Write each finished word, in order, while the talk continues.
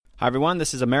Hi, everyone.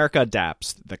 This is America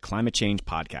Adapts, the climate change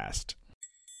podcast.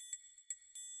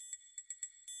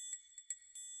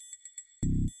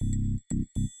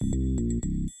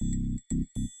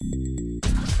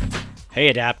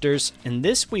 Hey, Adapters. In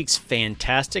this week's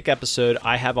fantastic episode,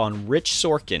 I have on Rich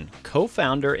Sorkin,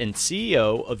 co-founder and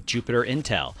CEO of Jupiter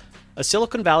Intel, a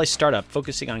Silicon Valley startup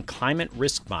focusing on climate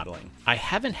risk modeling. I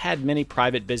haven't had many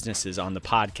private businesses on the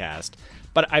podcast,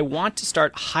 but I want to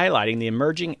start highlighting the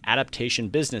emerging adaptation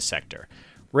business sector.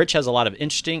 Rich has a lot of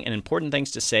interesting and important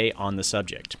things to say on the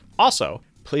subject. Also,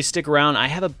 please stick around. I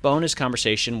have a bonus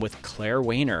conversation with Claire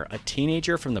Weiner, a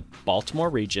teenager from the Baltimore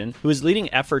region who is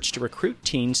leading efforts to recruit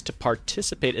teens to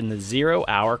participate in the 0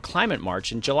 Hour Climate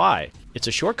March in July. It's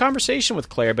a short conversation with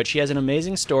Claire, but she has an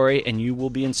amazing story, and you will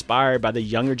be inspired by the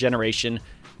younger generation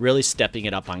really stepping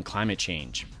it up on climate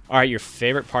change. All right, your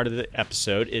favorite part of the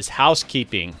episode is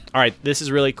housekeeping. All right, this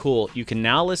is really cool. You can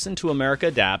now listen to America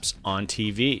Adapts on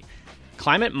TV.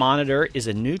 Climate Monitor is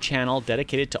a new channel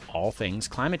dedicated to all things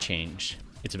climate change.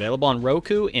 It's available on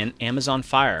Roku and Amazon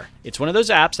Fire. It's one of those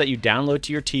apps that you download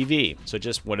to your TV. So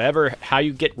just how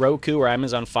you get Roku or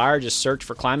Amazon Fire, just search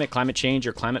for climate change,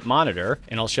 or Climate Monitor,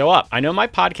 and it'll show up. I know my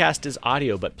podcast is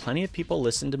audio, but plenty of people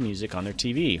listen to music on their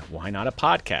TV. Why not a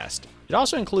podcast? It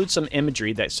also includes some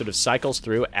imagery that sort of cycles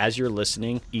through as you're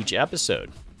listening each episode.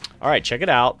 All right, check it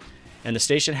out. And the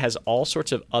station has all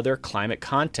sorts of other climate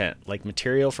content, like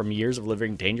material from Years of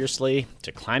Living Dangerously,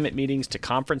 to climate meetings, to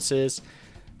conferences.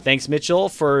 Thanks, Mitchell,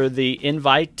 for the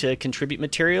invite to contribute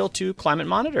material to Climate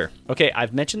Monitor. Okay,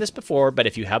 I've mentioned this before, but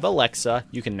if you have Alexa,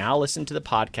 you can now listen to the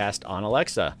podcast on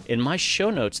Alexa. In my show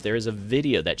notes, there is a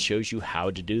video that shows you how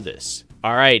to do this.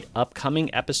 All right,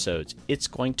 upcoming episodes. It's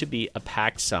going to be a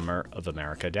packed summer of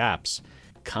America Adapts.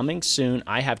 Coming soon,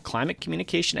 I have climate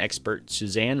communication expert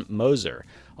Suzanne Moser,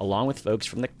 along with folks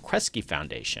from the Kresge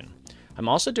Foundation. I'm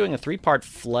also doing a 3-part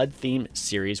flood-themed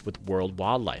series with World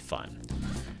Wildlife Fund.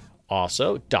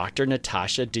 Also, Dr.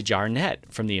 Natasha DeJarnette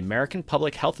from the American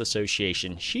Public Health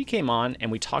Association. She came on and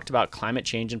we talked about climate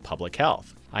change and public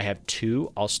health. I have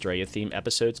 2 Australia-themed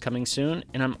episodes coming soon,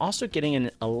 and I'm also getting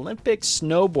an Olympic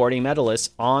snowboarding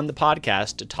medalist on the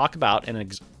podcast to talk about an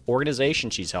organization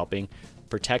she's helping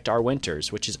protect our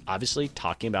winters, which is obviously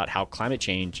talking about how climate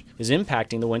change is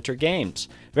impacting the Winter Games.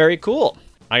 Very cool.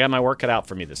 I got my work cut out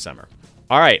for me this summer.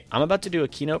 All right, I'm about to do a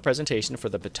keynote presentation for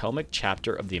the Potomac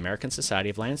chapter of the American Society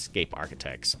of Landscape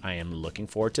Architects. I am looking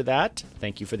forward to that.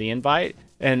 Thank you for the invite.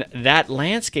 And that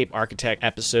landscape architect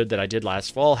episode that I did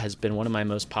last fall has been one of my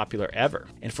most popular ever.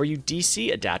 And for you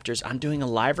DC adapters, I'm doing a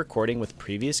live recording with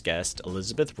previous guest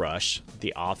Elizabeth Rush,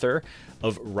 the author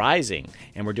of Rising.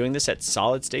 And we're doing this at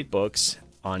Solid State Books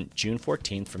on June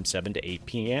 14th from 7 to 8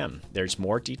 p.m. There's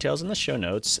more details in the show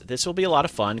notes. This will be a lot of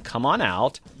fun. Come on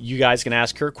out. You guys can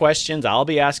ask her questions. I'll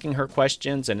be asking her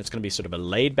questions, and it's going to be sort of a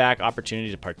laid-back opportunity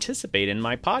to participate in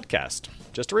my podcast.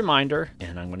 Just a reminder,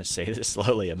 and I'm going to say this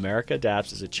slowly, America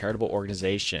Adapts is a charitable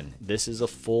organization. This is a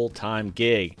full-time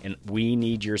gig, and we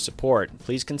need your support.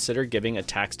 Please consider giving a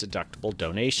tax-deductible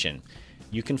donation.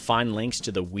 You can find links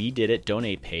to the We Did It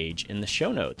donate page in the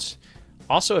show notes.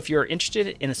 Also, if you're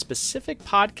interested in a specific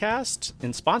podcast,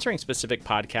 in sponsoring a specific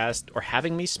podcast, or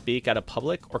having me speak at a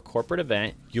public or corporate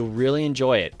event, you'll really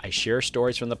enjoy it. I share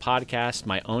stories from the podcast,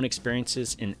 my own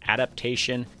experiences in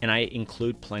adaptation, and I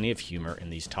include plenty of humor in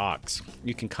these talks.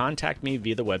 You can contact me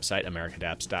via the website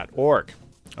americadapts.org.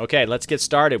 Okay, let's get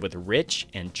started with Rich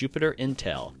and Jupiter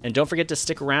Intel. And don't forget to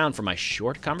stick around for my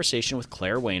short conversation with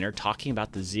Claire Weiner talking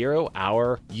about the 0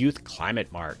 Hour Youth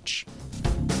Climate March.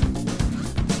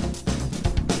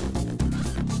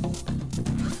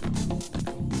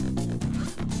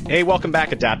 Hey, welcome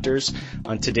back, Adapters.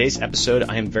 On today's episode,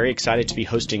 I am very excited to be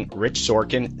hosting Rich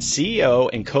Sorkin, CEO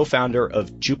and co-founder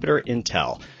of Jupiter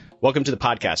Intel. Welcome to the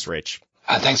podcast, Rich.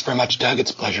 Thanks very much, Doug.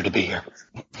 It's a pleasure to be here.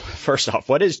 First off,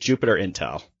 what is Jupiter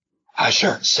Intel?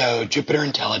 Sure. So Jupiter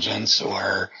Intelligence,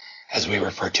 or as we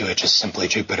refer to it, just simply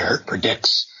Jupiter,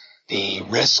 predicts the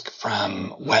risk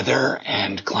from weather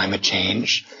and climate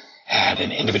change at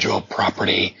an individual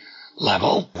property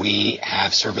level. We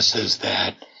have services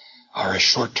that are as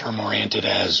short-term oriented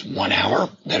as 1 hour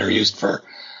that are used for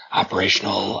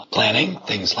operational planning,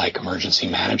 things like emergency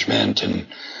management and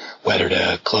whether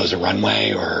to close a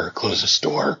runway or close a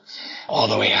store, all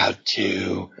the way out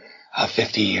to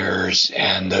 50 years.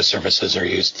 And those services are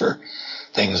used for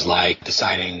things like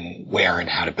deciding where and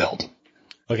how to build.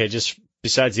 Okay, just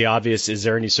besides the obvious, is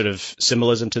there any sort of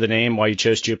symbolism to the name why you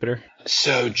chose Jupiter?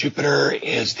 So Jupiter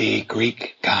is the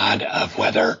Greek god of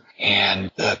weather, and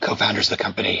the co-founders of the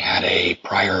company had a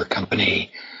prior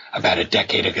company about a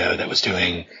decade ago that was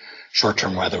doing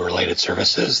short-term weather-related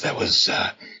services that was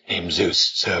named Zeus.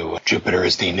 So Jupiter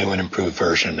is the new and improved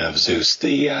version of Zeus,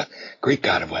 the Greek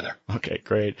god of weather. Okay,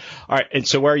 great. All right. And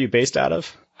so where are you based out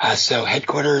of? So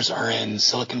headquarters are in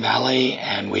Silicon Valley,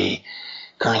 and we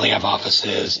currently have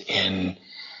offices in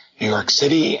New York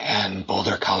City and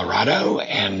Boulder, Colorado.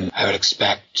 And I would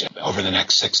expect over the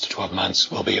next 6 to 12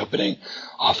 months, we'll be opening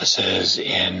offices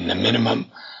in the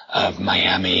minimum of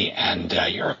Miami and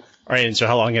Europe. All right. And so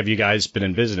how long have you guys been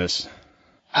in business?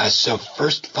 So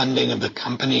first funding of the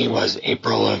company was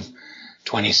April of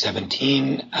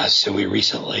 2017. So we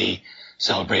recently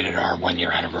celebrated our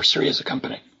 1-year anniversary as a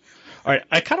company. All right.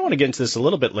 I kind of want to get into this a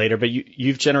little bit later, but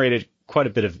you've generated quite a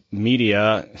bit of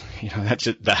media. I'm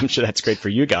sure that's great for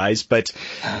you guys, but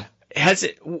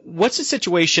what's the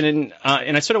situation? And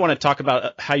I sort of want to talk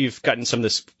about how you've gotten some of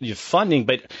this funding,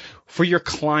 but for your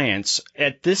clients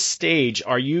at this stage,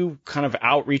 are you kind of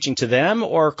outreaching to them,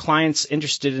 or are clients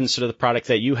interested in sort of the product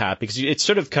that you have? Because it's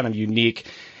sort of kind of unique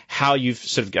how you've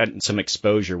sort of gotten some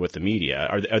exposure with the media.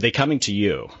 Are they coming to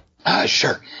you?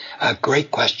 Sure.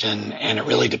 Great question. And it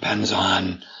really depends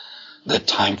on the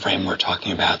time frame we're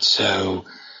talking about. So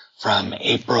from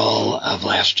April of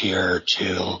last year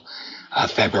to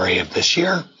February of this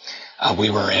year, we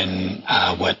were in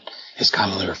what is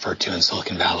commonly referred to in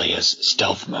Silicon Valley as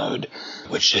stealth mode,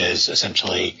 which is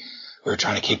essentially we were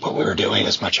trying to keep what we were doing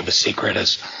as much of a secret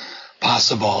as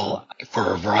possible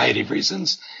for a variety of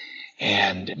reasons.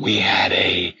 And we had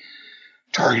a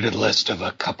targeted list of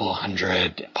a couple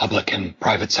hundred public and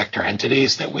private sector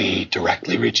entities that we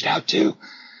directly reached out to.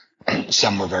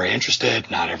 Some were very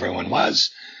interested. Not everyone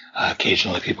was.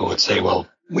 Occasionally people would say, well,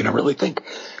 we don't really think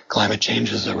climate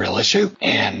change is a real issue.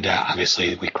 And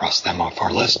obviously we crossed them off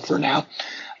our list for now.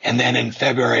 And then in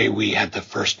February, we had the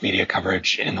first media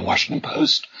coverage in the Washington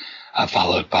Post,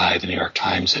 followed by the New York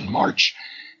Times in March.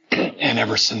 And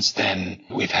ever since then,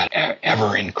 we've had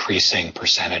ever increasing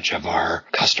percentage of our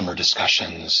customer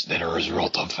discussions that are as a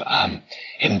result of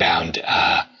inbound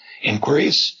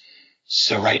inquiries.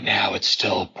 So right now, it's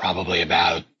still probably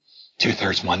about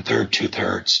 2/3, 1/3.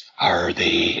 2/3 are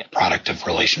the product of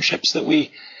relationships that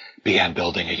we began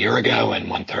building a year ago, and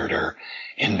 1/3 are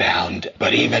inbound.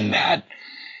 But even that,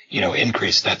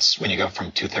 increase, that's when you go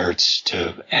from 2/3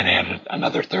 to and add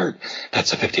another third,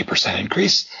 that's a 50%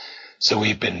 increase. So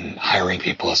we've been hiring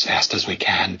people as fast as we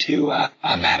can to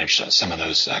manage some of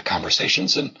those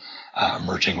conversations and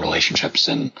emerging relationships.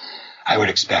 And I would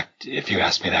expect, if you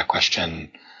ask me that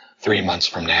question 3 months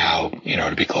from now,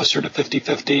 to be closer to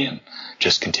 50-50 and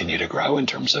just continue to grow in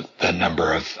terms of the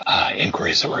number of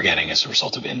inquiries that we're getting as a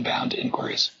result of inbound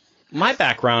inquiries. My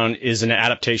background is in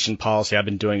adaptation policy. I've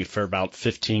been doing it for about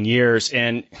 15 years,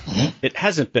 and it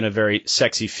hasn't been a very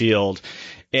sexy field.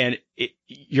 And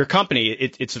your company,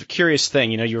 it's a curious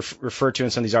thing. You're referred to in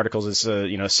some of these articles as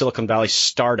a Silicon Valley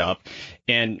startup.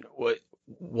 And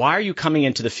why are you coming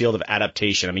into the field of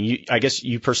adaptation? I mean, I guess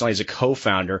you personally as a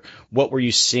co-founder, what were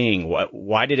you seeing?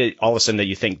 Why did it all of a sudden that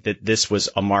you think that this was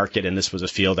a market and this was a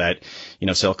field that,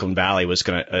 Silicon Valley was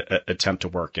going to attempt to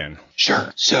work in?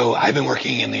 Sure. So I've been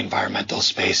working in the environmental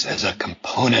space as a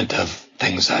component of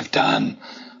things I've done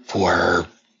for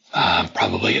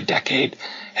probably a decade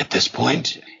at this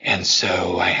point. And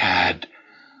so I had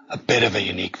a bit of a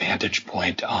unique vantage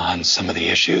point on some of the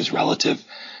issues relative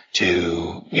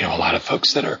to, a lot of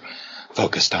folks that are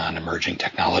focused on emerging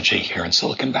technology here in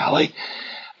Silicon Valley.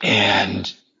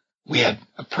 And we had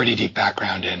a pretty deep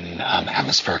background in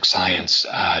atmospheric science,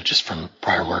 just from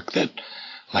prior work that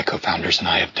my co-founders and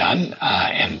I have done,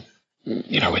 and,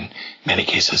 in many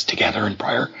cases together in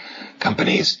prior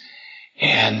companies.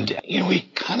 And, we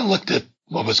kind of looked at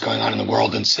what was going on in the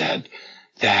world and said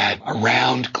that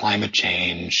around climate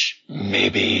change,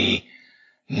 maybe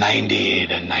 90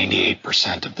 to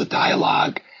 98% of the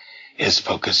dialogue is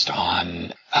focused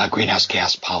on greenhouse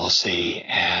gas policy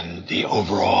and the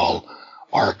overall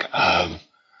arc of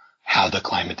how the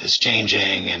climate is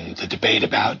changing and the debate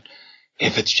about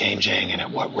if it's changing and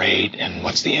at what rate and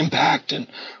what's the impact and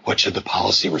what should the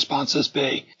policy responses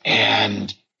be.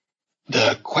 And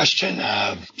the question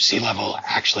of sea level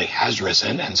actually has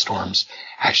risen and storms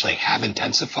actually have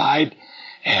intensified,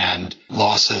 and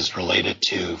losses related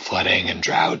to flooding and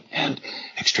drought and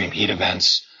extreme heat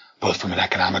events, both from an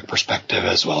economic perspective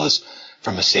as well as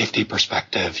from a safety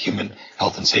perspective, human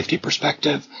health and safety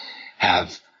perspective,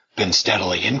 have been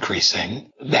steadily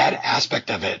increasing. That aspect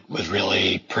of it was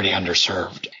really pretty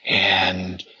underserved.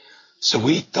 And so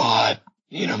we thought,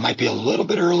 it might be a little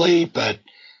bit early, but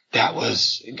that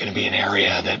was going to be an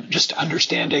area that just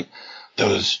understanding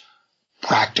those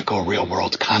practical real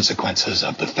world consequences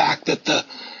of the fact that the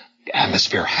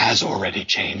atmosphere has already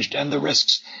changed and the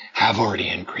risks have already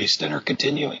increased and are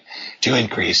continuing to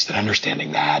increase, that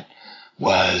understanding that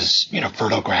was,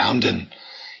 fertile ground. And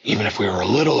even if we were a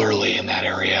little early in that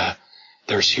area,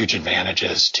 there's huge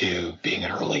advantages to being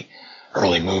an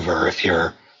early mover if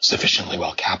you're sufficiently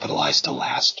well capitalized to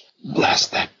last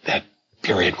that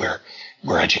period where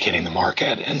we're educating the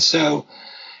market. And so,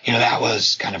 that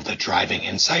was kind of the driving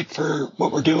insight for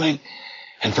what we're doing.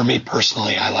 And for me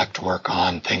personally, I like to work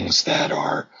on things that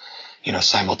are,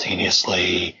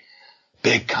 simultaneously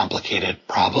big, complicated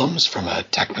problems from a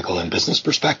technical and business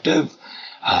perspective,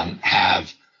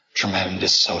 have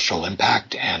tremendous social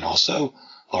impact and also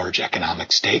large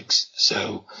economic stakes.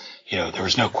 So, there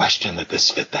was no question that this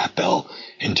fit that bill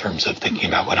in terms of thinking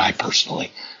about what I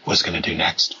personally was going to do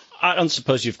next. I don't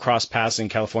suppose you've crossed paths in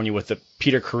California with the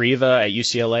Peter Kariva at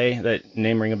UCLA, that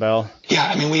name ring a bell?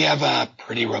 Yeah, we have a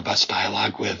pretty robust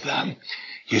dialogue with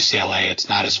UCLA. It's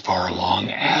not as far along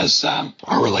as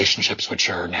our relationships, which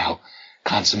are now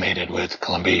consummated with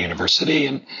Columbia University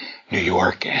in New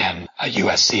York and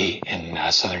USC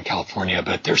in Southern California.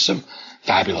 But there's some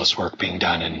fabulous work being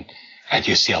done at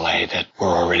UCLA that we're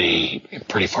already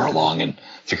pretty far along in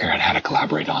figuring out how to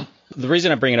collaborate on. The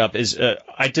reason I bring it up is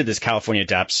I did this California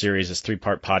Adapt series, this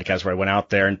 3-part podcast where I went out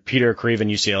there, and Peter Kariva and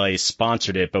UCLA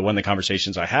sponsored it. But one of the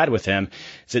conversations I had with him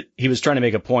is that he was trying to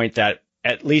make a point that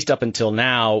at least up until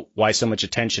now, why so much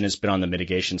attention has been on the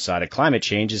mitigation side of climate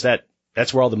change is that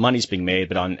that's where all the money's being made.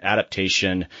 But on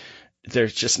adaptation,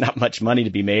 there's just not much money to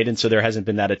be made. And so there hasn't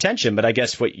been that attention. But I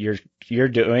guess what you're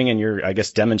doing and you're, I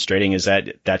guess, demonstrating is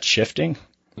that that's shifting.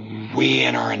 We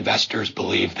and our investors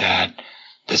believe that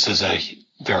this is a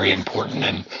very important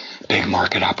and big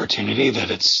market opportunity, that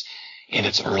it's in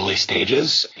its early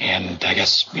stages. And I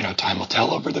guess, time will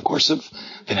tell over the course of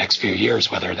the next few years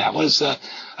whether that was a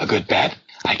good bet.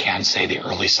 I can say the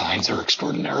early signs are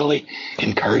extraordinarily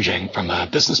encouraging from a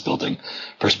business building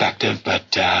perspective,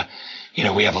 but,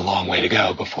 we have a long way to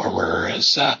go before we're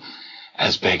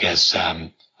as big as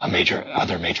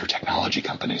other major technology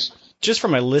companies. Just for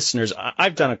my listeners,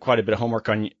 I've done quite a bit of homework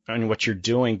on what you're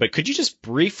doing, but could you just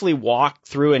briefly walk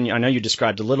through, and I know you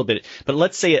described a little bit, but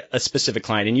let's say a specific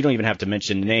client, and you don't even have to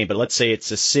mention the name, but let's say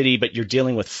it's a city, but you're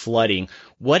dealing with flooding.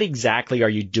 What exactly are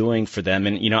you doing for them?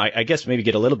 And, I guess maybe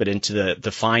get a little bit into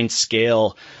the fine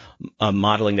scale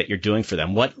modeling that you're doing for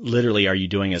them. What literally are you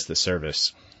doing as the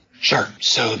service? Sure.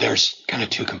 So there's kind of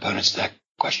two components to that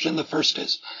question. The first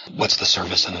is what's the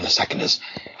service, and then the second is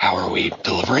how are we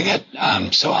delivering it?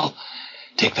 So I'll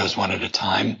take those one at a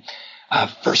time.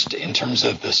 First, in terms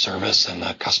of the service and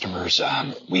the customers,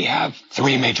 we have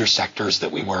 3 major sectors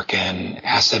that we work in: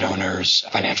 asset owners,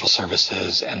 financial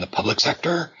services, and the public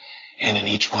sector. And in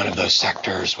each one of those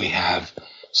sectors, we have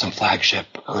some flagship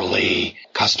early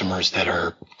customers that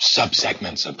are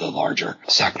subsegments of the larger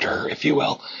sector, if you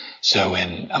will. So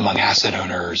among asset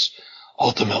owners,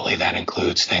 ultimately that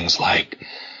includes things like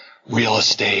real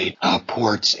estate,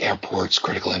 ports, airports,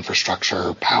 critical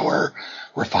infrastructure, power,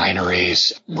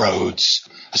 refineries, roads,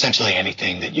 essentially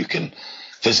anything that you can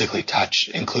physically touch,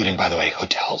 including, by the way,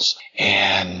 hotels.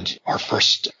 And our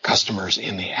first customers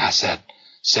in the asset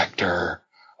sector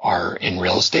are in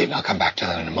real estate, and I'll come back to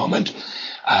that in a moment.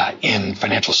 In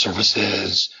financial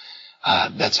services,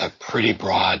 that's a pretty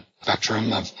broad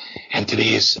spectrum of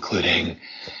entities, including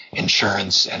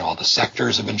insurance and all the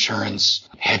sectors of insurance,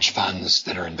 hedge funds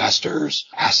that are investors,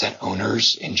 asset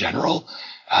owners in general,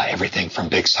 everything from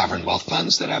big sovereign wealth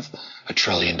funds that have $1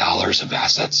 trillion of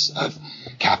assets of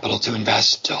capital to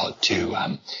invest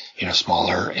to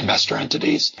smaller investor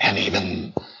entities, and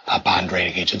even bond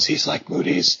rating agencies like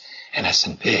Moody's and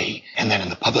S&P. And then in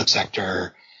the public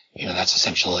sector, that's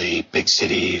essentially big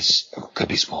cities, could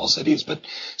be small cities, but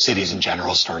cities in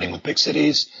general, starting with big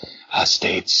cities,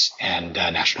 states and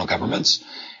national governments,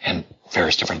 and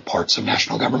various different parts of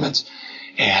national governments.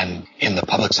 And in the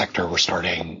public sector, we're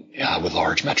starting with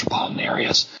large metropolitan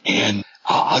areas. And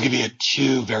I'll give you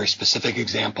 2 very specific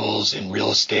examples in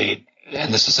real estate.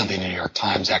 And this is something the New York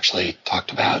Times actually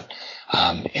talked about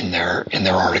in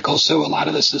their article. So a lot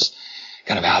of this is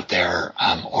kind of out there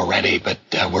already, but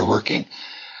we're working.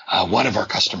 One of our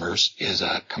customers is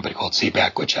a company called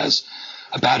CBEC, which has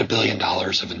about $1 billion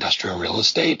of industrial real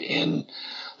estate in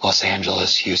Los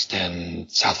Angeles, Houston,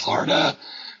 South Florida,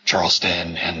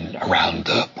 Charleston, and around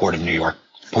the ports of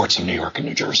New York and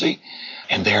New Jersey.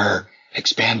 And they're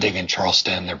expanding in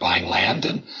Charleston. They're buying land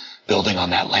and building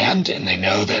on that land. And they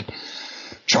know that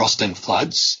Charleston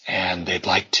floods, and they'd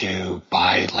like to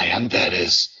buy land that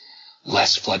is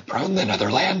less flood prone than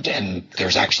other land. And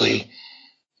there's actually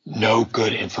no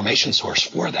good information source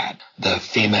for that. The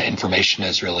FEMA information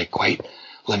is really quite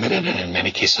limited and in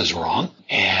many cases wrong.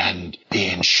 And the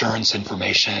insurance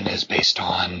information is based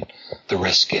on the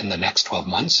risk in the next 12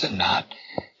 months and not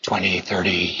 20, 30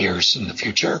 years in the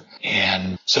future.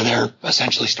 And so they're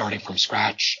essentially starting from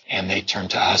scratch, and they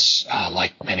turned to us,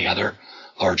 like many other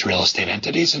large real estate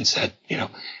entities, and said,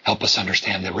 help us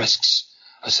understand the risks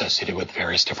associated with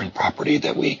various different property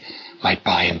that we might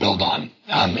buy and build on.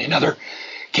 In other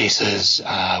cases,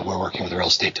 we're working with real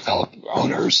estate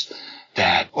owners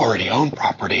that already own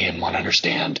property and want to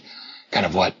understand kind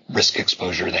of what risk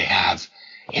exposure they have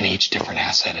in each different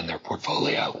asset in their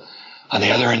portfolio. On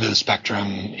the other end of the spectrum,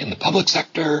 in the public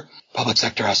sector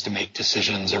has to make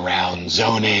decisions around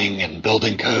zoning and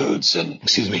building codes and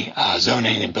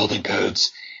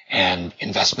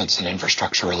investments in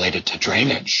infrastructure related to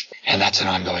drainage. And that's an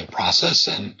ongoing process.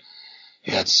 And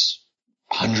that's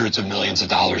hundreds of millions of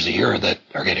dollars a year that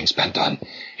are getting spent on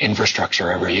infrastructure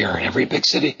every year in every big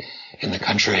city in the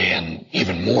country, and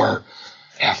even more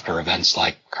after events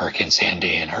like Hurricane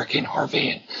Sandy and Hurricane Harvey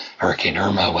and Hurricane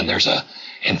Irma, when there's a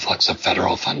influx of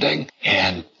federal funding,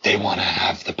 and they want to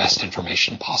have the best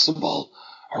information possible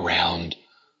around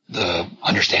the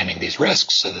understanding these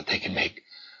risks so that they can make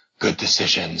good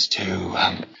decisions to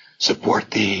support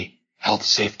the health,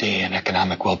 safety, and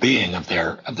economic well-being of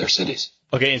their cities.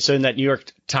 Okay, and so in that New York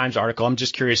Times article, I'm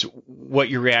just curious what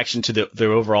your reaction to the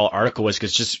overall article was,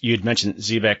 because you had mentioned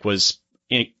Xebec was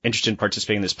interested in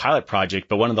participating in this pilot project,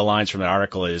 but one of the lines from the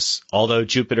article is, although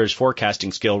Jupiter's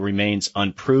forecasting skill remains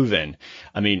unproven.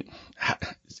 I mean,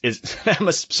 that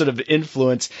must sort of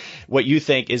influence what you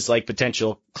think is like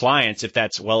potential clients if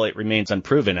that's, well, it remains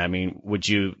unproven. I mean, would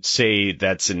you say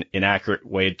that's an inaccurate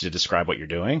way to describe what you're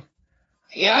doing?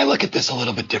 Yeah, I look at this a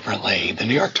little bit differently. The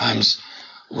New York Times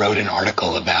wrote an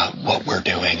article about what we're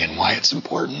doing and why it's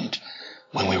important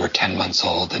when we were 10 months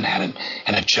old and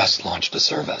had just launched a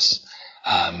service.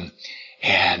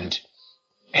 And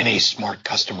any smart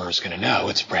customer is going to know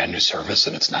it's a brand new service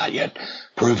and it's not yet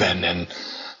proven. And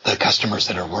the customers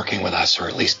that are working with us, or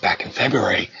at least back in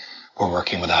February, were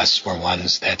working with us, were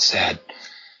ones that said,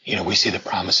 we see the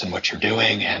promise in what you're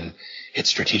doing and it's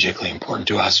strategically important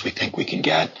to us. We think we can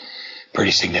get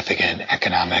pretty significant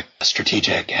economic,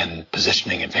 strategic, and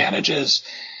positioning advantages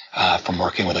from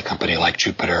working with a company like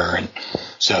Jupiter. And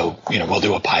so, we'll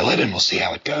do a pilot and we'll see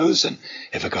how it goes. And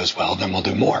if it goes well, then we'll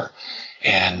do more.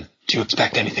 And to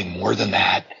expect anything more than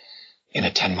that in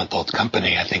a 10-month-old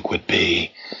company, I think would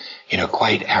be,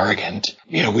 quite arrogant.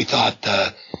 We thought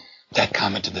that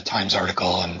comment in the Times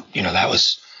article, and, that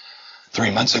was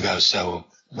 3 months ago. So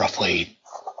roughly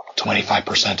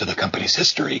 25% of the company's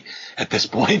history at this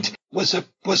point was a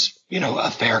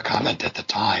fair comment at the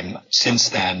time. Since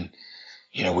then,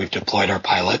 we've deployed our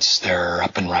pilots. They're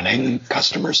up and running.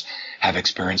 Customers have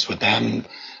experience with them.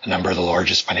 A number of the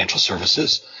largest financial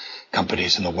services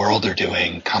companies in the world are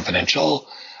doing confidential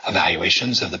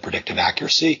evaluations of the predictive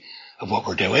accuracy of what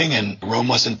we're doing. And Rome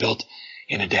wasn't built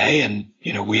in a day. And,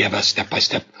 we have a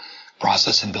step-by-step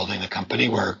process in building the company.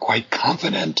 We're quite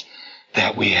confident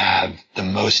that we have the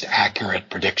most accurate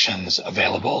predictions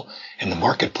available in the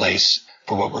marketplace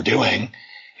for what we're doing.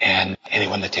 And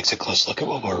anyone that takes a close look at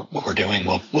what we're doing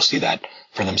will see that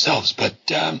for themselves. But,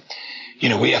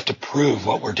 we have to prove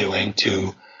what we're doing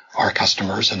to our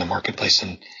customers and the marketplace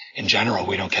in general.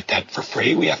 We don't get that for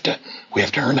free. We have to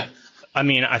earn it. I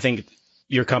mean, I think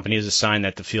your company is a sign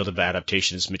that the field of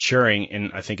adaptation is maturing,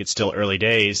 and I think it's still early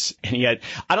days. And yet,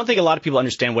 I don't think a lot of people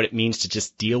understand what it means to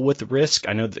just deal with risk.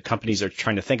 I know that companies are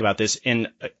trying to think about this, and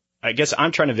I guess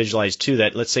I'm trying to visualize too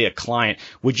that, let's say, a client,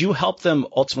 would you help them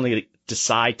ultimately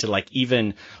decide to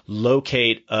even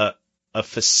locate a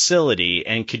facility?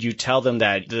 And could you tell them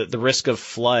that the risk of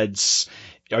floods,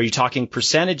 are you talking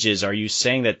percentages? Are you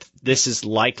saying that this is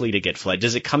likely to get flooded?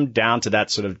 Does it come down to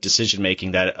that sort of decision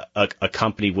making that a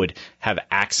company would have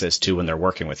access to when they're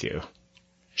working with you?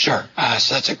 Sure.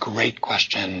 So that's a great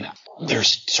question.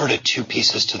 There's sort of two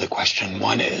pieces to the question.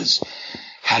 One is,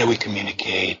 how do we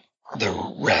communicate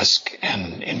the risk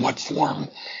and in what form?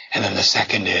 And then the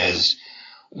second is,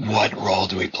 what role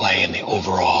do we play in the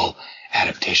overall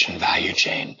adaptation value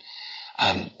chain?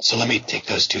 So let me take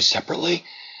those two separately.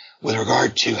 With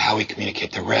regard to how we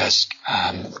communicate the risk,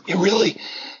 it really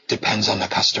depends on the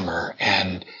customer.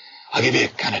 And I'll give you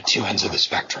kind of two ends of the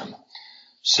spectrum.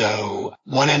 So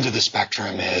one end of the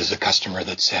spectrum is a customer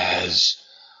that says,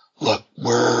 look,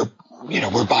 we're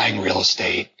buying real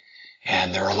estate,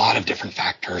 and there are a lot of different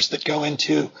factors that go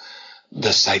into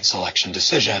the site selection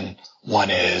decision.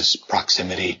 One is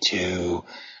proximity to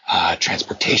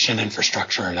transportation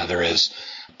infrastructure. Another is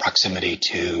proximity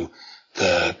to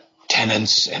the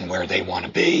tenants and where they want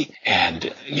to be.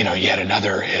 And, yet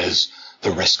another is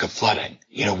the risk of flooding.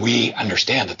 We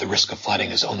understand that the risk of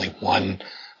flooding is only one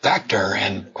factor.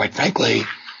 And quite frankly,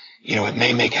 it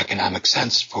may make economic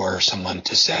sense for someone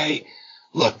to say,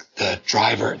 look, the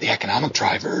economic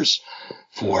drivers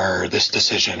for this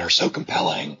decision are so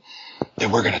compelling that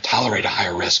we're going to tolerate a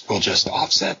higher risk. We'll just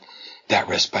offset that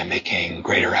risk by making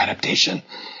greater adaptation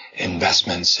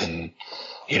investments in,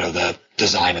 the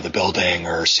design of the building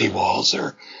or seawalls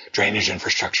or drainage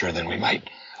infrastructure than we might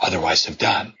otherwise have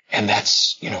done. And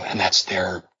that's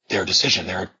their decision.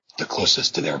 They're the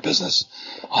closest to their business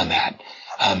on that.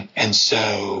 And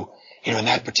so, in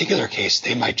that particular case,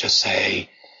 they might just say,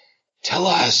 tell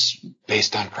us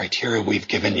based on criteria we've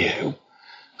given you,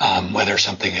 whether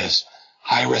something is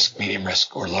high risk, medium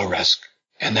risk, or low risk,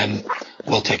 and then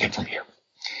we'll take it from here.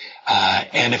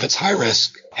 And if it's high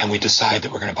risk and we decide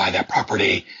that we're going to buy that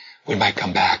property, we might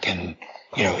come back and,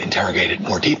 interrogate it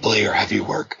more deeply or have you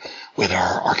work with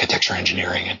our architecture,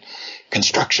 engineering, and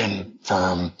construction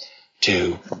firm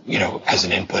to, as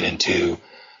an input into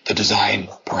the design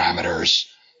parameters,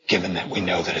 given that we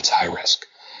know that it's high risk.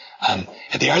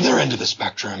 At the other end of the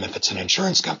spectrum, if it's an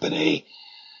insurance company,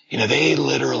 they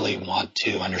literally want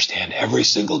to understand every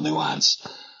single nuance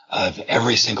of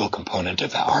every single component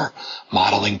of our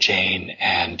modeling chain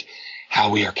and how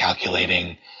we are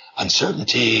calculating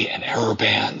uncertainty and error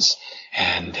bands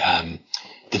and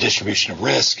the distribution of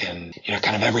risk and,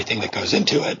 kind of everything that goes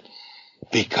into it,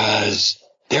 because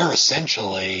their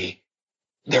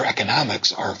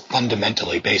economics are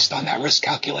fundamentally based on that risk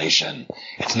calculation.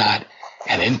 It's not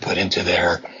an input into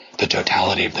the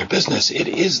totality of their business. It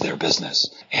is their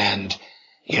business. And,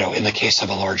 in the case of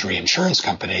a large reinsurance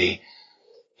company,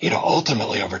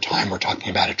 ultimately over time, we're talking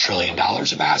about $1 trillion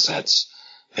of assets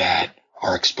that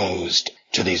are exposed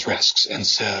to these risks. And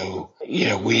so,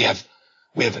 we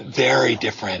have very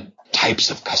different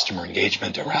types of customer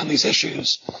engagement around these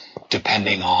issues,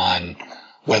 depending on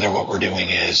whether what we're doing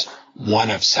is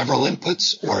one of several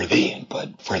inputs or the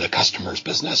input for the customer's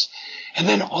business. And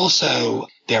then also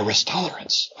their risk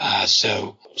tolerance.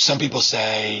 So some people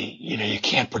say, you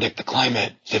can't predict the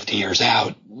climate 50 years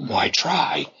out. Why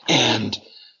try? And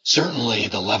certainly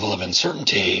the level of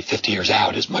uncertainty 50 years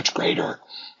out is much greater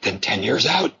than 10 years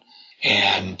out.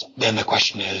 And then the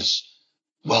question is,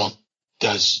 well,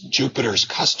 does Jupiter's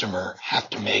customer have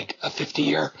to make a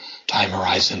 50-year time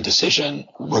horizon decision,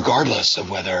 regardless of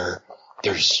whether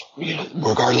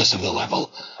regardless of the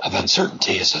level of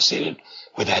uncertainty associated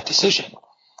with that decision?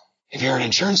 If you're an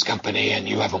insurance company and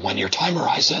you have a 1-year time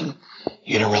horizon,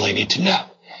 you don't really need to know.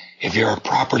 If you're a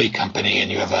property company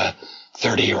and you have a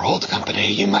 30-year hold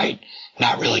company, you might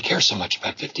not really care so much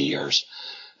about 50 years.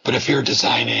 But if you're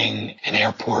designing an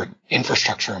airport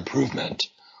infrastructure improvement,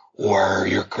 or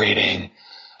you're creating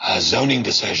zoning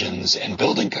decisions and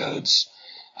building codes,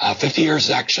 50 years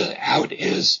out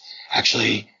is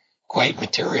actually quite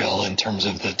material in terms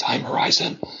of the time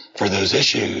horizon for those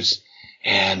issues.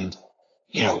 And,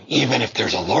 even if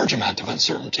there's a large amount of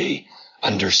uncertainty,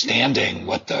 understanding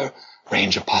what the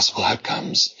range of possible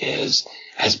outcomes is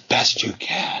as best you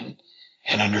can,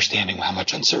 and understanding how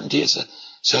much uncertainty is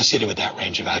associated with that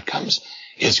range of outcomes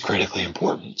is critically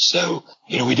important. So,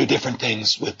 we do different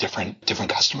things with different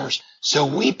customers. So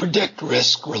we predict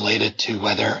risk related to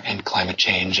weather and climate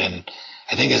change. And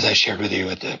I think, as I shared with you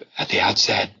at the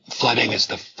outset, flooding is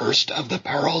the first of the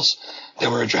perils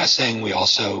that we're addressing. We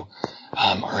also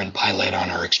are in pilot on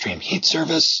our extreme heat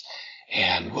service,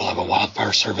 and we'll have a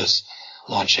wildfire service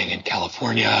launching in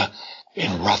California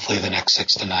in roughly the next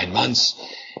 6 to 9 months.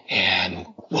 And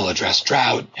we'll address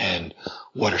drought and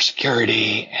water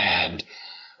security and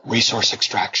resource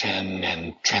extraction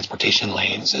and transportation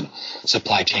lanes and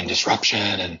supply chain disruption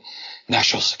and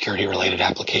national security related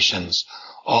applications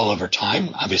all over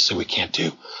time. Obviously, we can't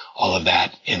do all of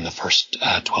that in the first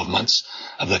 12 months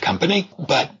of the company.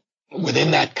 But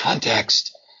within that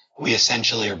context, we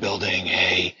essentially are building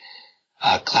a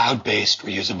cloud-based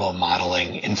reusable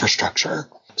modeling infrastructure.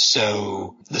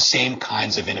 So the same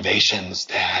kinds of innovations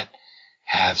that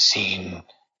have seen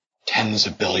tens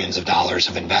of billions of dollars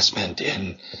of investment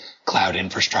in cloud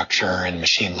infrastructure and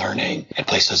machine learning at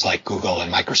places like Google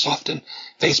and Microsoft and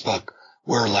Facebook,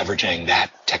 we're leveraging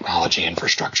that technology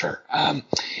infrastructure.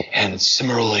 And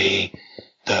similarly,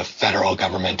 the federal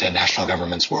government and national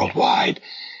governments worldwide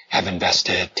have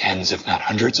invested tens, if not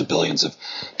hundreds of billions of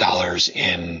dollars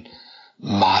in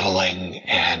modeling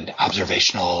and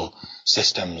observational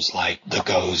systems like the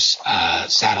GOES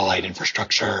satellite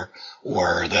infrastructure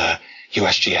or the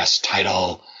USGS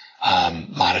tidal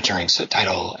monitoring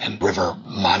tidal and river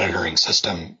monitoring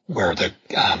system where the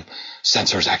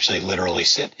sensors actually literally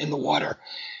sit in the water.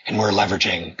 And we're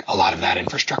leveraging a lot of that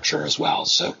infrastructure as well.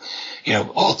 So,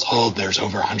 all told, there's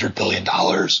over $100 billion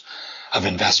of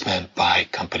investment by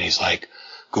companies like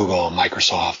Google,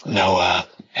 Microsoft, NOAA,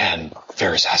 and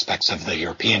various aspects of the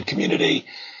European community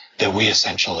that we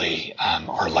essentially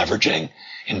are leveraging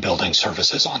in building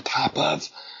services on top of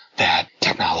that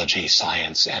technology,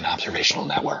 science, and observational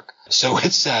network. So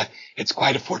it's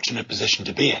quite a fortunate position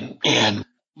to be in. And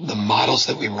the models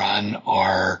that we run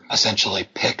are essentially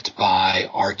picked by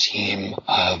our team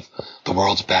of the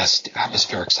world's best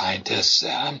atmospheric scientists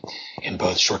in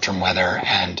both short-term weather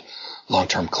and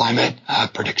long-term climate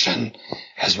prediction,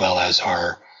 as well as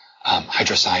our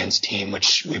hydroscience team,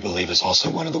 which we believe is also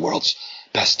one of the world's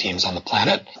best teams on the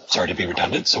planet. Sorry to be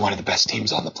redundant. So one of the best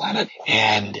teams on the planet.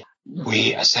 And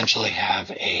we essentially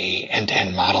have a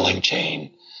end-to-end modeling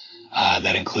chain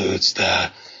that includes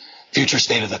the future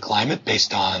state of the climate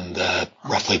based on the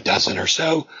roughly dozen or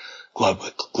so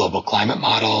global climate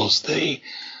models, the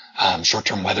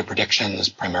short-term weather predictions,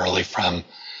 primarily from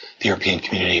the European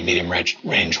Community Medium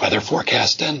Range Weather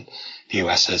Forecast and the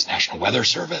U.S.'s National Weather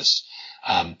Service,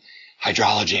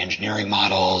 hydrology engineering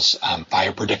models,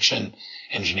 fire prediction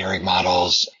engineering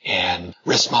models, and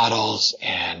risk models,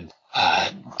 and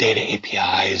data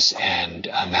APIs and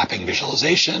mapping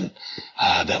visualization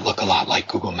that look a lot like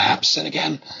Google Maps. And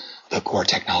again, the core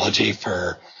technology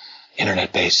for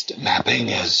internet-based mapping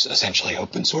is essentially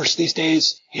open source these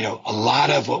days. A lot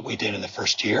of what we did in the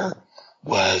first year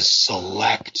was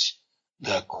select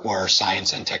the core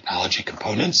science and technology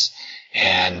components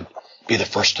and be the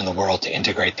first in the world to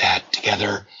integrate that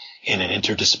together in an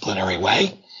interdisciplinary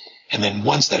way. And then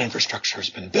once that infrastructure has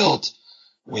been built,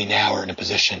 we now are in a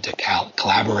position to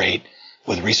collaborate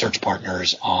with research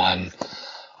partners on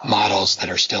models that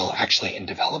are still actually in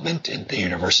development at the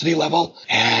university level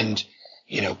and,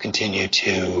 continue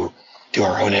to do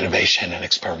our own innovation and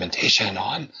experimentation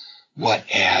on what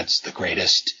adds the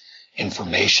greatest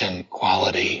information,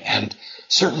 quality, and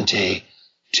certainty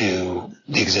to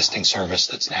the existing service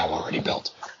that's now already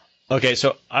built. Okay,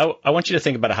 so I want you to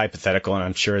think about a hypothetical, and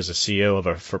I'm sure as a CEO of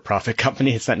a for-profit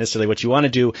company, it's not necessarily what you want to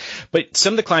do, but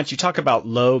some of the clients, you talk about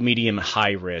low, medium,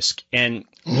 high risk, and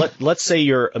let's say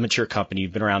you're a mature company,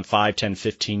 you've been around 5, 10,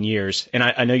 15 years, and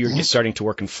I know you're starting to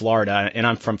work in Florida, and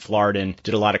I'm from Florida and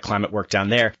did a lot of climate work down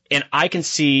there, and I can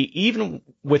see even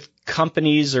with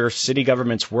companies or city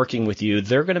governments working with you,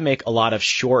 they're going to make a lot of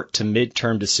short to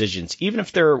mid-term decisions. Even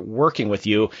if they're working with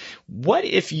you, what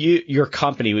if your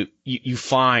company, you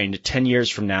find 10 years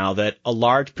from now that a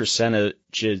large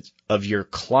percentage of your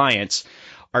clients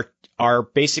are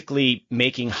basically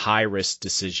making high risk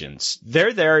decisions?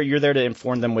 You're there to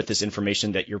inform them with this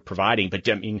information that you're providing. But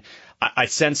I mean, I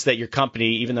sense that your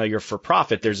company, even though you're for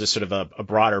profit, there's a sort of a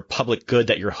broader public good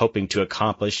that you're hoping to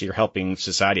accomplish. You're helping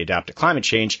society adapt to climate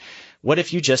change. What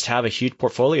if you just have a huge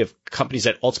portfolio of companies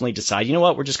that ultimately decide, you know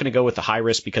what, we're just going to go with the high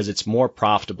risk because it's more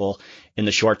profitable in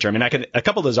the short term? And a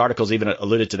couple of those articles even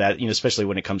alluded to that, especially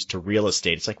when it comes to real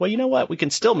estate. It's like, well, you know what, we can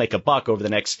still make a buck over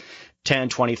the next 10,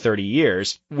 20, 30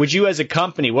 years. Would you as a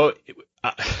company,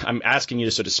 I'm asking you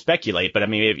to sort of speculate, but I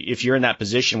mean, if you're in that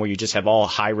position where you just have all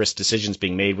high risk decisions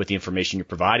being made with the information you're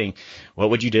providing, what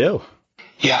would you do?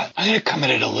 Yeah, I'm going to come at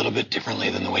it a little bit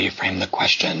differently than the way you framed the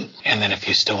question. And then if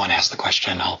you still want to ask the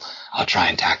question, I'll try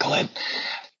and tackle it.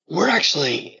 We're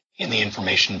actually in the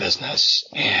information business,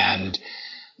 and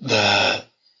the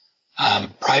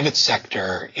private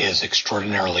sector is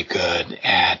extraordinarily good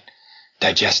at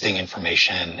digesting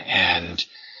information and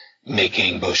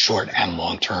making both short and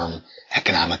long-term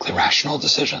economically rational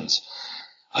decisions.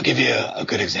 I'll give you a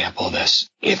good example of this.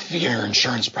 If your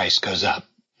insurance price goes up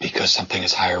because something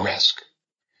is higher risk,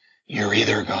 you're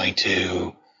either going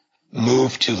to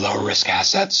move to lower risk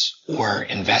assets or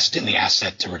invest in the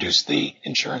asset to reduce the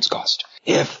insurance cost.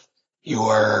 If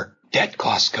your debt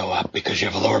costs go up because you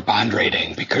have a lower bond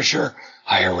rating, because you're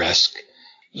higher risk,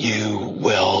 you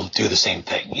will do the same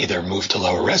thing, either move to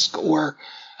lower risk or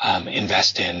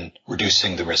invest in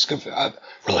reducing the risk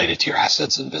related to your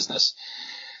assets and business.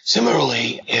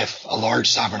 Similarly, if a large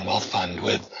sovereign wealth fund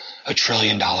with $1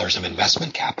 trillion of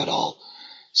investment capital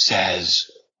says,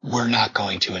 we're not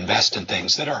going to invest in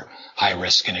things that are high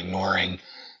risk and ignoring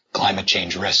climate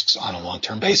change risks on a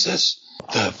long-term basis,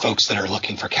 the folks that are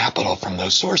looking for capital from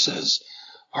those sources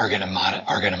are going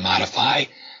to modify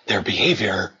their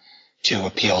behavior to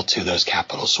appeal to those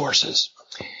capital sources.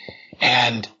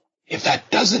 And if that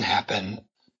doesn't happen,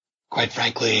 quite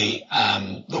frankly,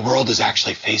 the world is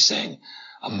actually facing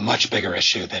a much bigger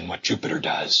issue than what Jupiter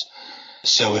does.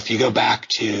 So if you go back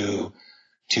to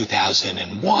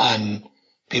 2001,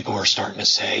 people were starting to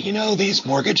say, these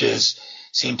mortgages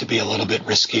seem to be a little bit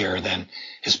riskier than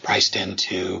is priced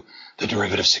into the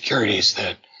derivative securities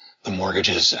that the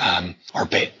mortgages that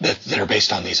are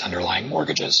based on these underlying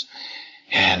mortgages.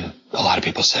 And a lot of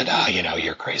people said,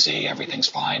 you're crazy. Everything's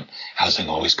fine. Housing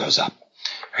always goes up,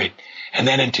 right? And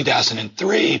then in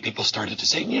 2003, people started to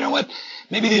say, you know what?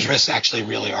 Maybe these risks actually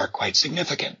really are quite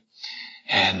significant.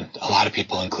 And a lot of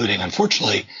people, including,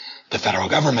 unfortunately, the federal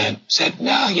government, said,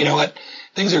 no, you know what?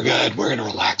 Things are good. We're going to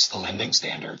relax the lending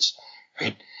standards,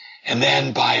 right? And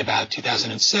then by about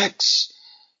 2006,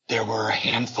 there were a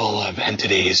handful of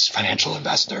entities, financial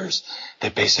investors,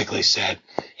 that basically said,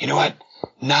 you know what?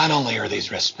 Not only are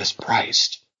these risks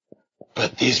mispriced,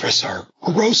 but these risks are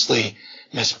grossly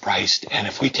mispriced. And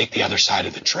if we take the other side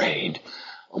of the trade,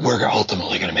 we're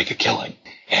ultimately going to make a killing.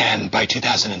 And by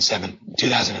 2007,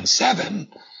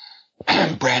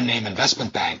 brand name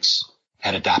investment banks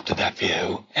had adopted that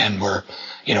view and were,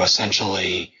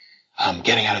 essentially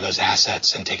getting out of those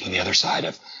assets and taking the other side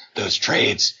of those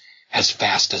trades as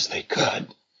fast as they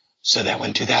could. So that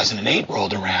when 2008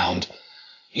 rolled around,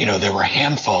 there were a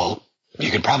handful,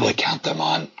 you could probably count them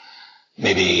on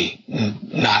maybe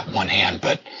not one hand,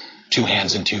 but 2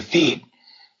 hands and 2 feet,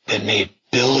 that made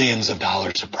billions of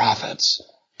dollars of profits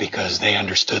because they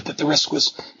understood that the risk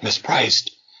was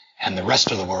mispriced, and the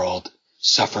rest of the world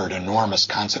suffered enormous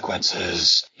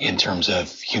consequences in terms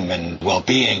of human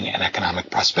well-being and economic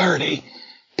prosperity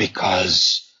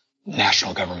because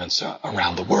national governments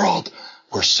around the world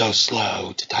were so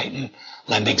slow to tighten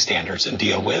lending standards and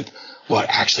deal with what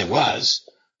actually was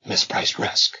mispriced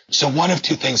risk. So one of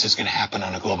two things is going to happen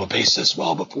on a global basis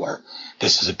well before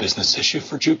this is a business issue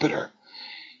for Jupiter.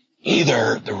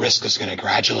 Either the risk is going to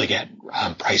gradually get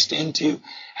priced into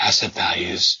asset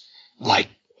values like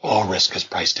all risk is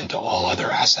priced into all other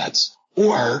assets,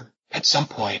 or at some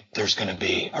point there's going to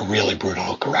be a really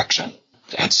brutal correction.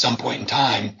 At some point in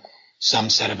time, some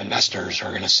set of investors are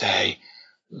going to say,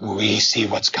 we see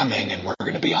what's coming and we're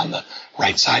going to be on the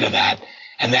right side of that.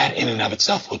 And that in and of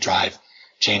itself will drive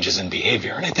changes in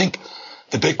behavior. And I think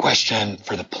the big question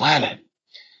for the planet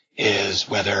is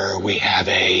whether we have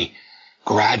a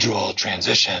gradual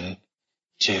transition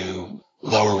to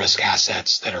lower risk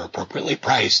assets that are appropriately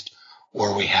priced,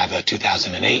 or we have a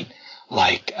 2008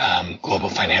 like global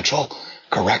financial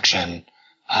correction.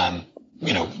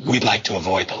 We'd like to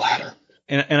avoid the latter.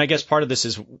 And I guess part of this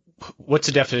is what's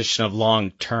the definition of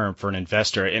long term for an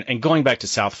investor? And going back to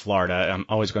South Florida, I'm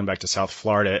always going back to South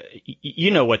Florida.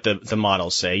 You know what the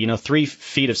models say. 3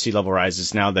 feet of sea level rise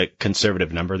is now the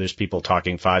conservative number. There's people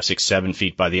talking 5, 6, 7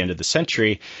 feet by the end of the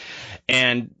century.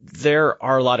 And there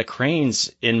are a lot of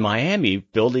cranes in Miami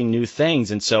building new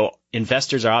things. And so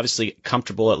investors are obviously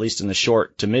comfortable, at least in the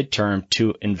short to midterm,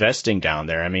 to investing down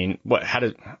there. I mean, how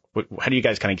do you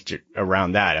guys kind of get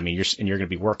around that? I mean, you're going to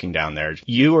be working down there.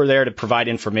 You are there to provide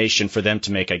information for them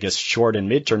to make, I guess, short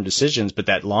and midterm decisions. But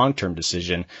that long-term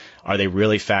decision, are they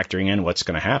really factoring in what's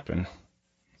going to happen?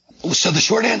 So the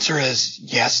short answer is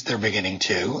yes, they're beginning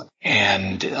to.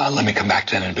 And let me come back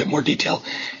to that in a bit more detail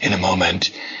in a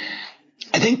moment.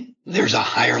 I think there's a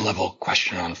higher level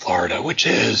question on Florida, which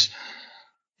is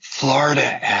Florida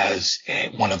as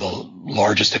one of the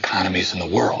largest economies in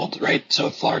the world, right? So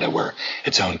if Florida were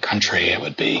its own country, it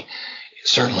would be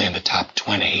certainly in the top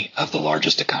 20 of the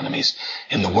largest economies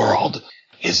in the world,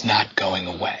 is not going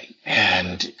away.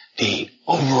 And the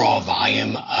overall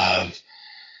volume of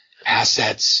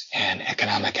assets and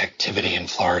economic activity in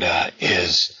Florida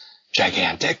is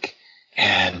gigantic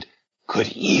and could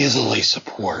easily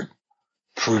support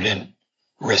prudent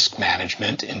risk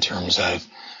management in terms of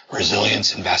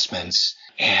resilience investments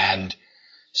and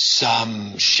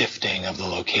some shifting of the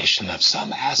location of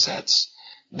some assets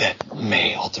that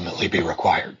may ultimately be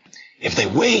required. If they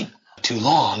wait too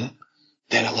long,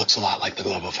 then it looks a lot like the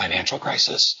global financial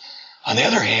crisis. On the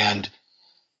other hand,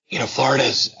 Florida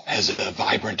as a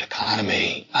vibrant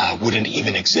economy wouldn't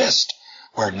even exist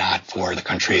were it not for the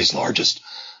country's largest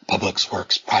public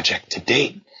works project to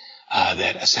date,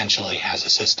 that essentially has a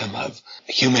system of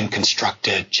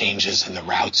human-constructed changes in the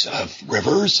routes of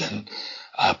rivers and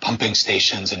pumping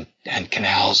stations and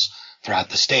canals throughout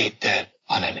the state that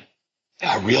on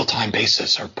a real-time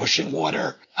basis are pushing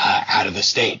water out of the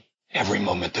state every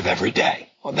moment of every day.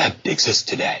 Well, that exists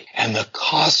today. And the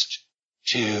cost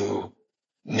to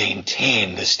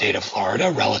maintain the state of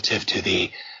Florida relative to the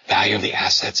value of the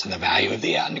assets and the value of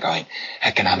the ongoing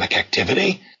economic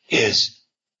activity is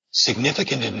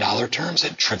significant in dollar terms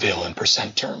and trivial in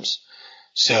percent terms.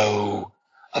 So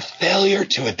a failure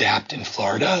to adapt in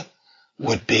Florida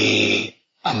would be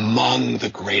among the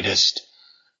greatest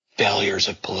failures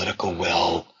of political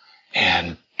will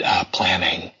and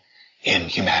planning in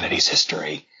humanity's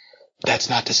history. That's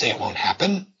not to say it won't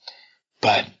happen,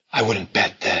 but I wouldn't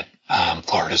bet that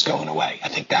Florida's going away. I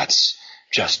think that's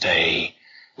just a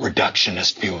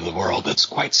reductionist view of the world that's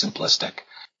quite simplistic.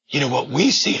 What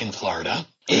we see in Florida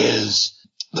is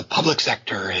the public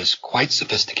sector is quite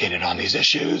sophisticated on these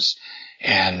issues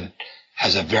and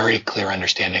has a very clear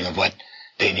understanding of what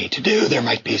they need to do. There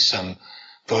might be some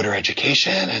voter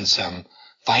education and some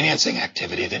financing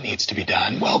activity that needs to be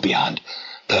done well beyond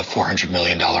the $400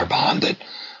 million bond that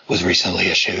was recently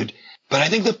issued. But I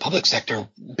think the public sector,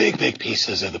 big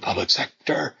pieces of the public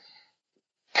sector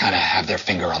kind of have their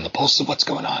finger on the pulse of what's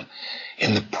going on.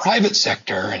 In the private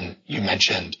sector, and you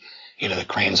mentioned, the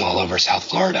cranes all over South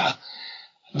Florida,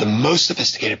 the most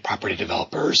sophisticated property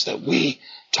developers that we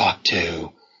talk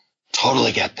to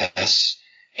totally get this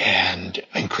and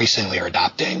increasingly are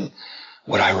adopting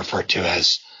what I refer to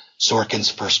as Sorkin's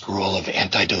first rule of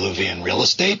antediluvian real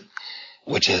estate,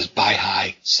 which is buy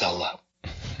high, sell low.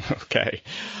 Okay.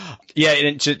 Yeah,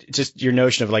 and just your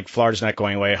notion of like Florida's not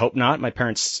going away. I hope not. My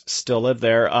parents still live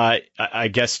there. I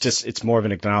guess just it's more of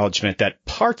an acknowledgement that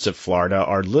parts of Florida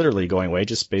are literally going away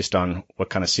just based on what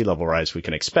kind of sea level rise we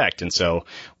can expect. And so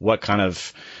what kind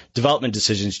of development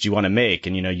decisions do you want to make?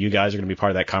 And, you guys are going to be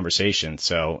part of that conversation.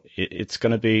 So it's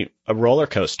going to be a roller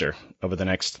coaster over the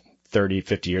next 30,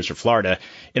 50 years for Florida.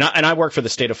 And I worked for the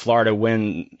state of Florida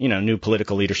when, new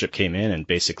political leadership came in and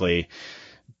basically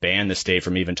banned the state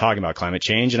from even talking about climate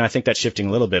change. And I think that's shifting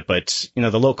a little bit. But,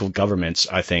 the local governments,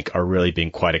 I think, are really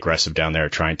being quite aggressive down there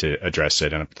trying to address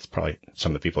it. And it's probably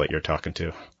some of the people that you're talking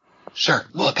to. Sure.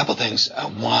 Well, a couple things.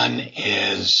 One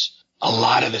is a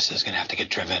lot of this is going to have to get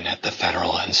driven at the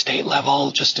federal and state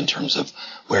level, just in terms of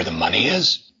where the money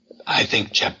is. I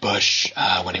think Jeb Bush,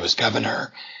 when he was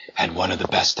governor, had one of the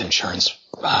best insurance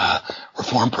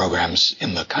reform programs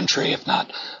in the country, if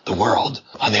not the world.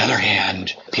 On the other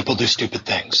hand, people do stupid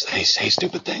things. They say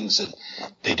stupid things and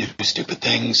they do stupid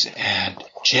things. And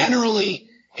generally,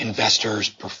 investors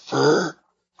prefer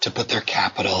to put their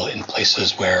capital in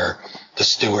places where the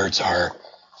stewards are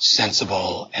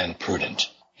sensible and prudent.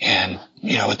 And,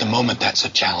 at the moment, that's a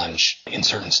challenge in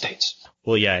certain states.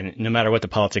 Well, yeah, and no matter what the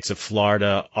politics of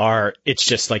Florida are, it's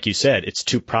just like you said, it's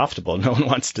too profitable. No one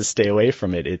wants to stay away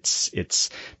from it.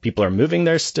 It's people are moving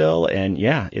there still, and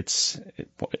yeah, it's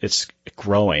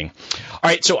growing. All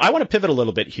right, so I want to pivot a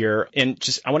little bit here, and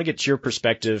I want to get your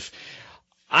perspective.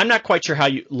 I'm not quite sure how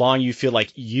long you feel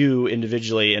like you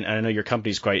individually, and I know your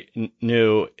company's quite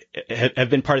new, have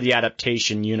been part of the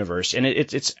adaptation universe. And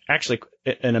it's actually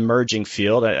an emerging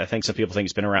field. I think some people think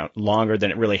it's been around longer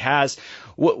than it really has.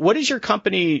 What is your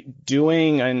company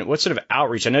doing, and what sort of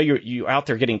outreach? I know you're out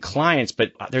there getting clients,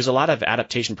 but there's a lot of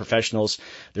adaptation professionals.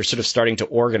 They're sort of starting to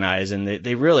organize, and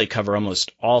they really cover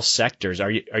almost all sectors. Are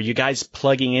you guys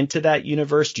plugging into that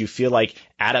universe? Do you feel like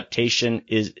adaptation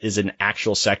is an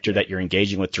actual sector that you're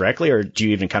engaging with directly, or do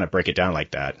you even kind of break it down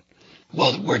like that?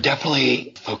 Well, we're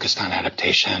definitely focused on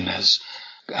adaptation as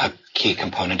a key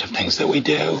component of things that we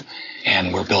do,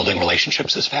 and we're building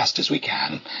relationships as fast as we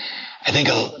can. I think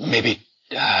maybe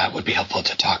would be helpful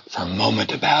to talk for a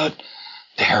moment about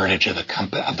the heritage of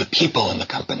the people in the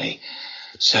company.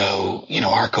 So,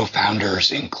 our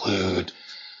co-founders include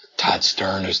Todd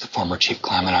Stern, who's the former chief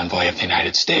climate envoy of the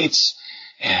United States,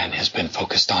 and has been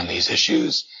focused on these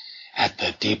issues at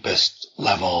the deepest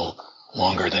level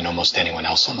longer than almost anyone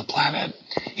else on the planet.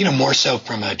 More so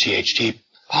from a GHG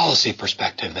policy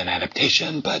perspective than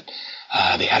adaptation, but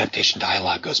the adaptation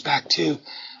dialogue goes back to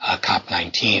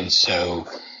COP19. So,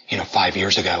 5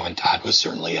 years ago, and Todd was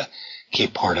certainly a key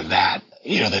part of that.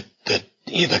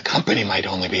 The company might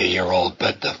only be a year old,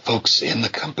 but the folks in the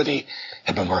company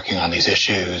have been working on these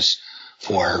issues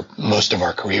for most of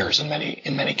our careers in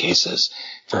many cases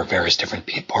for various different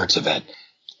parts of it.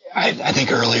 I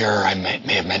think earlier I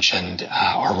may have mentioned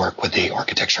our work with the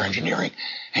architecture, engineering,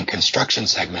 and construction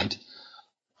segment.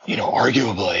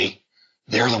 Arguably,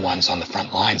 they're the ones on the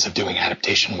front lines of doing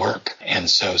adaptation work. And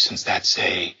so since that's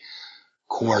a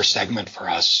core segment for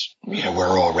us,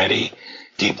 we're already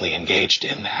deeply engaged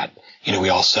in that. We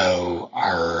also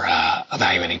are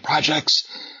evaluating projects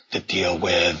that deal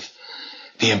with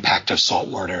the impact of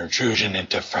saltwater intrusion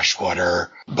into freshwater,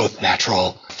 both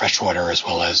natural freshwater as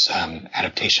well as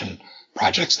adaptation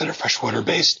projects that are freshwater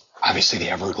based. Obviously, the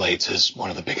Everglades is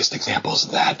one of the biggest examples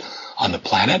of that on the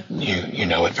planet. You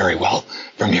know it very well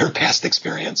from your past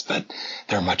experience, but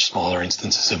there are much smaller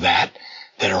instances of that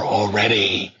are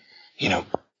already,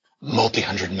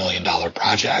 multi-$100 million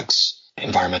projects,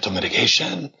 environmental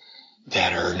mitigation,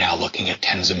 that are now looking at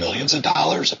tens of millions of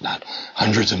dollars, if not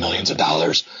hundreds of millions of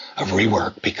dollars of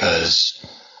rework because,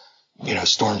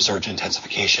 storm surge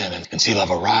intensification and sea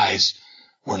level rise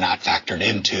were not factored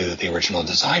into the original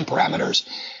design parameters.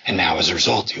 And now as a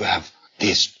result, you have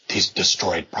these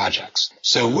destroyed projects.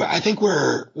 So I think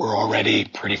we're already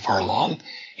pretty far along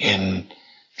in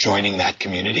joining that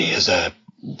community as a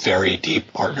very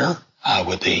deep partner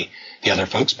with the other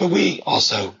folks. But we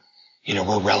also,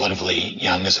 we're relatively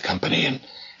young as a company and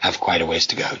have quite a ways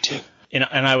to go too. And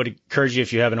I would encourage you,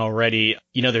 if you haven't already,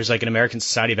 there's like an American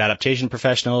Society of Adaptation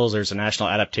Professionals. There's a National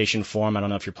Adaptation Forum. I don't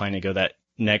know if you're planning to go that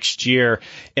next year.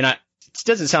 And it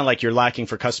doesn't sound like you're lacking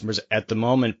for customers at the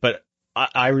moment, but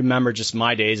I remember just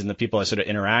my days and the people I sort of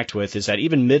interact with is that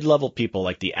even mid-level people,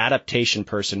 like the adaptation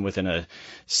person within a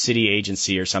city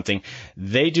agency or something,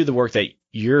 they do the work that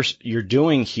you're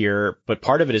doing here, but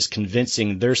part of it is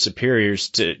convincing their superiors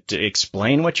to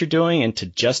explain what you're doing and to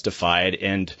justify it.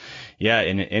 And yeah,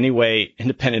 in any way,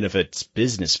 independent of its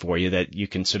business for you, that you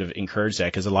can sort of encourage that,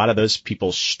 because a lot of those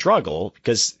people struggle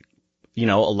because, a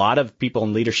lot of people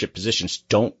in leadership positions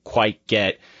don't quite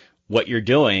get what you're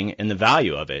doing and the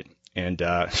value of it. And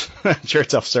I'm sure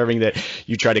it's self-serving that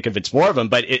you try to convince more of them,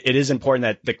 but it is important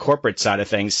that the corporate side of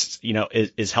things,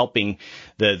 is helping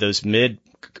those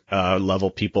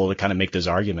mid-level people to kind of make those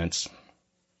arguments.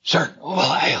 Sure. Well,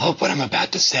 I hope what I'm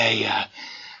about to say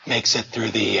makes it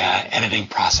through the editing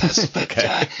process. But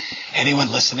okay.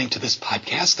 Anyone listening to this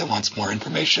podcast that wants more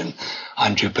information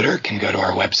on Jupiter can go to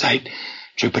our website,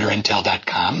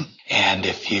 jupiterintel.com. And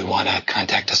if you want to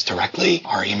contact us directly,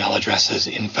 our email address is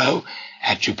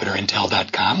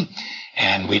info@jupiterintel.com.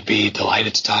 And we'd be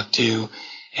delighted to talk to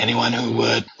anyone who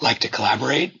would like to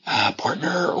collaborate,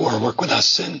 partner, or work with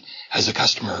us as a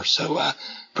customer. So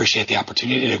appreciate the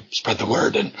opportunity to spread the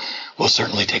word. And we'll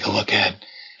certainly take a look at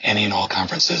any and all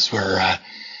conferences. We're, at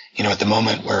the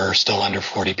moment, we're still under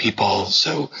 40 people.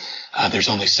 So there's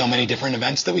only so many different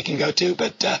events that we can go to,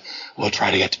 but we'll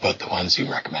try to get to both the ones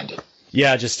you recommended.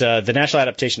 Yeah, just the National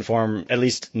Adaptation Forum, at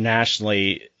least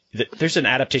nationally, there's an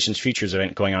adaptations features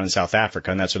event going on in South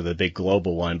Africa, and that's sort of the big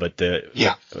global one. But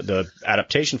the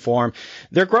adaptation forum,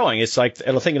 they're growing. It's like,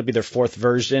 I think it'll be their fourth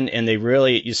version, and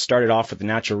you started off with the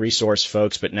natural resource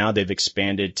folks, but now they've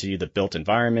expanded to the built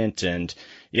environment, and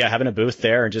having a booth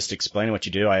there and just explaining what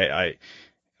you do.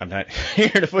 I'm not here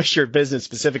to push your business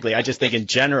specifically. I just think in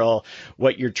general,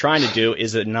 what you're trying to do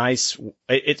is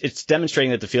it's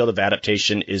demonstrating that the field of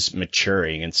adaptation is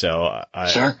maturing. And so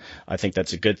I think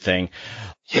that's a good thing.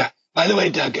 Yeah. By the way,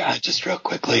 Doug, just real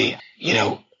quickly,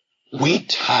 we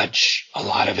touch a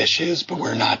lot of issues, but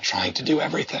we're not trying to do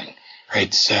everything,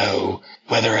 right? So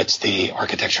whether it's the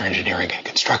architecture, engineering, and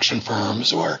construction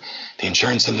firms, or the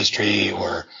insurance industry,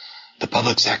 or the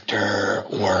public sector,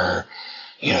 or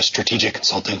strategic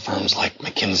consulting firms like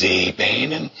McKinsey,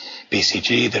 Bain, and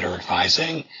BCG that are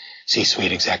advising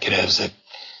C-suite executives that,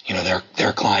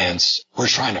 their clients. We're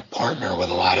trying to partner with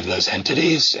a lot of those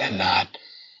entities and not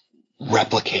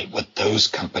replicate what those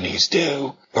companies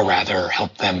do, but rather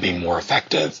help them be more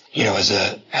effective. As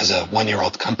a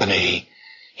 1-year-old company,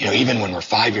 even when we're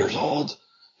 5 years old,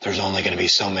 there's only going to be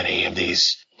so many of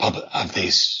these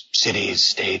cities,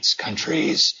 states,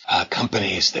 countries,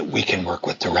 companies that we can work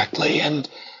with directly, and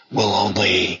we'll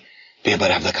only be able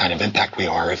to have the kind of impact we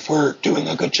are if we're doing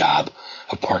a good job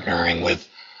of partnering with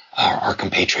our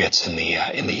compatriots in the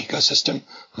ecosystem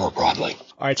more broadly.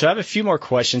 All right, so I have a few more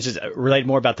questions just related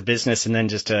more about the business, and then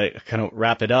just to kind of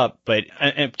wrap it up. But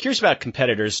I'm curious about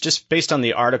competitors, just based on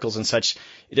the articles and such.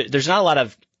 There's not a lot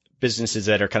of businesses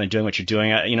that are kind of doing what you're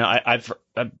doing. I've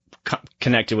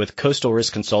connected with Coastal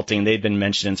Risk Consulting. They've been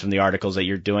mentioned in some of the articles that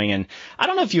you're doing. And I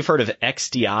don't know if you've heard of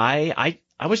XDI.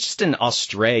 I was just in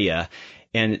Australia,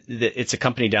 and it's a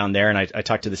company down there, and I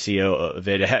talked to the CEO of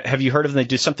it. Have you heard of them? They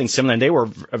do something similar, and they were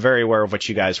very aware of what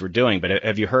you guys were doing. But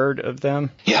have you heard of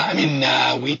them?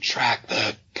 Yeah, we track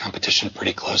the competition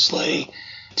pretty closely.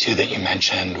 Two that you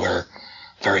mentioned, we're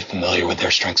very familiar with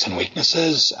their strengths and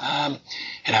weaknesses. And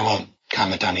I won't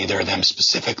comment on either of them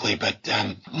specifically, but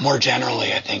more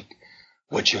generally, I think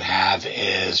what you have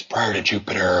is, prior to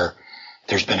Jupiter,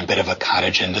 there's been a bit of a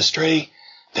cottage industry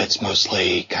that's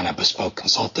mostly kind of bespoke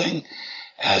consulting,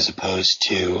 as opposed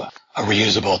to a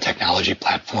reusable technology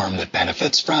platform that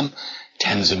benefits from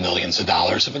tens of millions of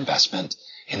dollars of investment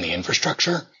in the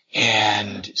infrastructure.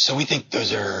 And so we think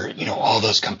those are, all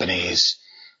those companies,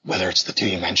 whether it's the two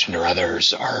you mentioned or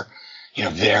others, are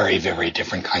very, very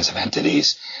different kinds of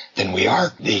entities than we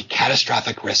are. The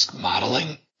catastrophic risk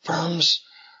modeling firms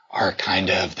are kind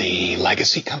of the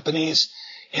legacy companies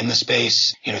in the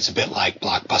space. It's a bit like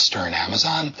Blockbuster and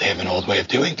Amazon. They have an old way of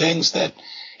doing things that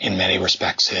in many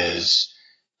respects is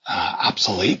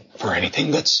obsolete for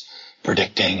anything that's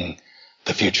predicting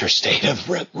the future state of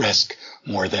risk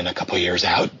more than a couple of years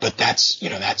out. But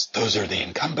those are the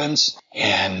incumbents.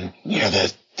 And,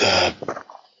 the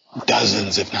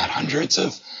dozens, if not hundreds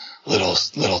of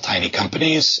little tiny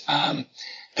companies,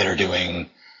 that are doing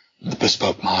the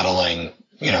bespoke modeling,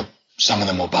 some of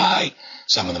them will buy,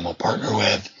 some of them will partner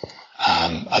with,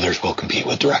 others will compete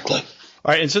with directly.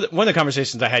 All right. And so one of the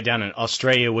conversations I had down in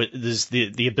Australia was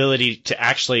the ability to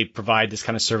actually provide this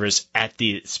kind of service at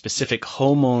the specific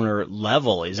homeowner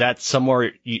level. Is that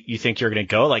somewhere you think you're going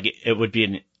to go? Like it would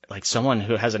be like someone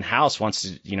who has a house wants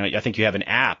to, I think you have an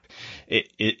app.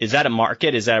 Is that a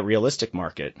market? Is that a realistic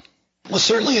market? Well,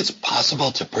 certainly it's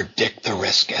possible to predict the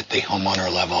risk at the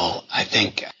homeowner level. I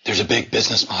think there's a big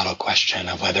business model question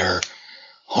of whether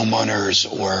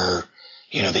homeowners or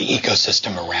the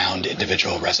ecosystem around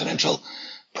individual residential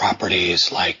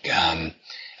properties like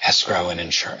escrow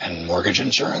and mortgage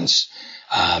insurance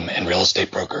and real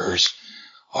estate brokers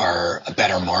are a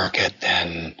better market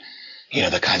than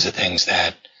the kinds of things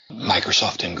that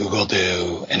Microsoft and Google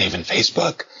do, and even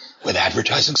Facebook with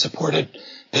advertising supported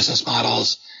business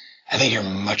models. I think you're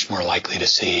much more likely to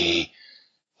see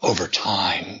over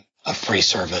time a free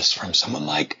service from someone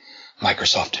like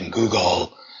Microsoft and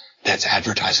Google that's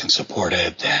advertising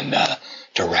supported than a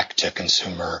direct to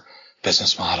consumer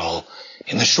business model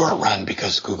in the short run,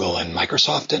 because Google and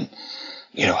Microsoft and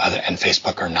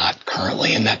Facebook are not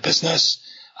currently in that business.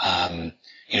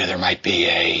 There might be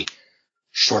a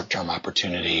short-term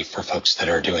opportunity for folks that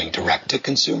are doing direct to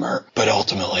consumer, but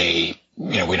ultimately,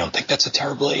 we don't think that's a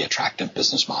terribly attractive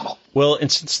business model. Well,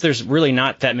 and since there's really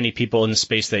not that many people in the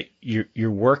space that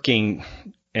you're working,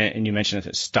 and you mentioned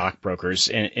it, stockbrokers,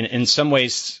 and in some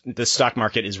ways, the stock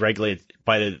market is regulated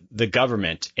by the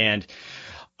government. And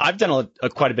I've done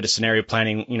quite a bit of scenario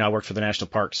planning. I worked for the National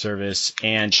Park Service,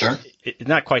 and sure, it's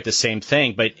not quite the same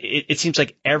thing, but it seems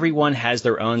like everyone has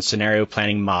their own scenario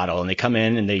planning model, and they come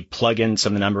in and they plug in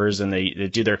some of the numbers and they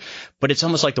do but it's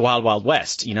almost like the Wild Wild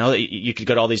West. You could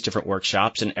go to all these different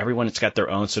workshops, and everyone's got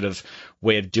their own sort of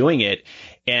way of doing it.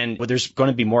 And there's going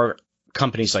to be more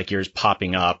companies like yours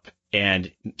popping up,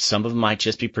 and some of them might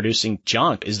just be producing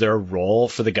junk. Is there a role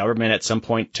for the government at some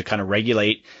point to kind of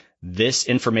regulate this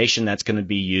information that's going to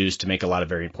be used to make a lot of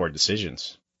very important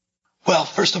decisions? Well,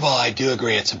 first of all, I do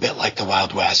agree it's a bit like the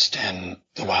Wild West, and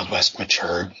the Wild West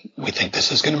matured. We think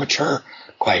this is going to mature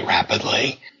quite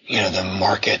rapidly. The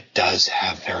market does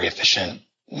have very efficient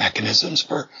mechanisms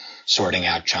for sorting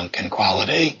out junk and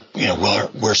quality.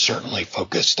 We're certainly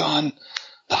focused on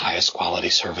the highest quality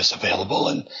service available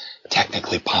and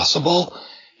technically possible.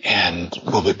 And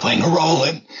we'll be playing a role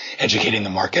in educating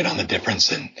the market on the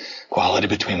difference in quality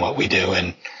between what we do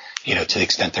and, to the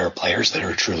extent there are players that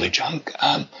are truly junk,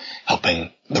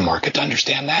 helping the market to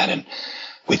understand that. And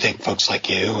we think folks like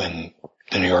you and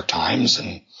the New York Times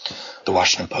and the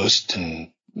Washington Post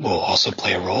and will also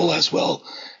play a role, as will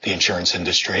the insurance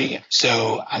industry.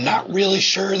 So I'm not really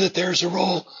sure that there's a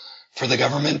role for the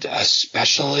government,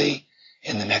 especially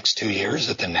in the next 2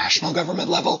 years at the national government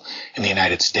level in the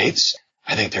United States.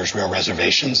 I think there's real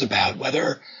reservations about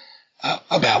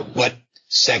about what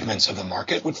segments of the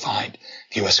market would find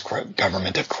the U.S.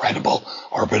 government a credible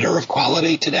arbiter of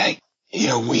quality today.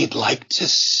 We'd like to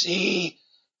see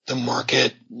the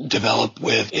market develop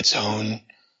with its own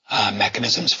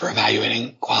mechanisms for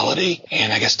evaluating quality.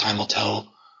 And I guess time will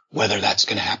tell whether that's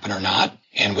going to happen or not.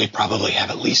 And we probably have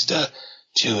at least a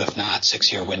 2, if not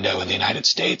 6-year window in the United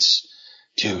States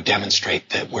to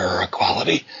demonstrate that we're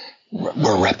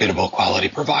a reputable quality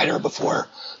provider before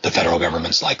the federal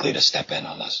government's likely to step in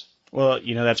on this. Well,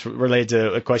 that's related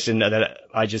to a question that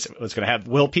I just was going to have.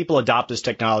 Will people adopt this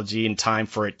technology in time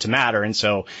for it to matter? And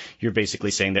so you're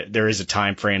basically saying that there is a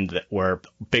time frame where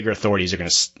bigger authorities are going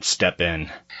to step in.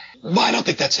 Well, I don't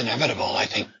think that's inevitable. I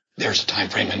think there's a time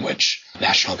frame in which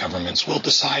national governments will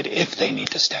decide if they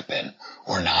need to step in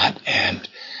or not. And,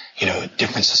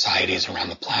 different societies around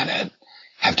the planet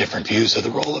have different views of the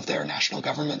role of their national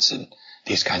governments in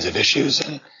these kinds of issues.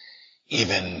 And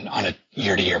even on a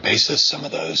year-to-year basis, some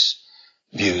of those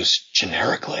views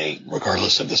generically,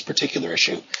 regardless of this particular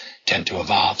issue, tend to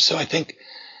evolve. So I think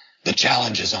the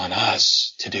challenge is on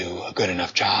us to do a good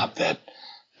enough job that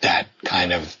that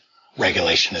kind of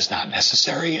regulation is not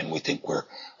necessary, and we think we're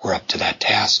up to that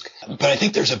task. But I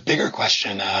think there's a bigger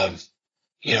question of,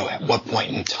 at what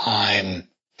point in time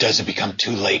does it become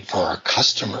too late for our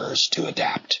customers to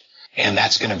adapt? And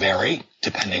that's going to vary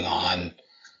depending on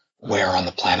where on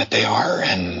the planet they are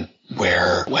and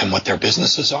what their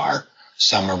businesses are.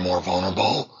 Some are more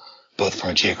vulnerable, both from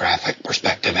a geographic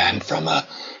perspective and from a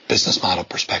business model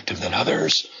perspective than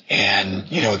others. And,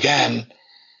 again,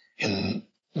 in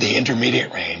the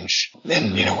intermediate range,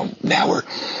 and, now we're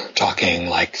talking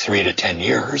like 3 to 10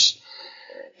 years,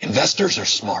 investors are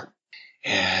smart.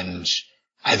 And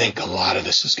I think a lot of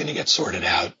this is going to get sorted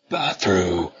out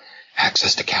through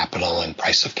access to capital and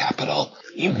price of capital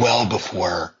well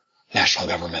before national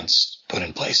governments put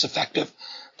in place effective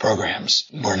programs.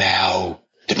 We're now,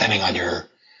 depending on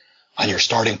your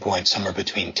starting point, somewhere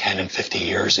between 10 and 50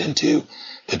 years into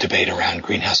the debate around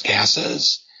greenhouse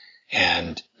gases.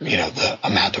 And, the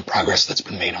amount of progress that's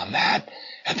been made on that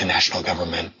at the national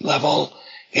government level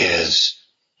is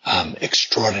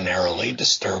extraordinarily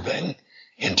disturbing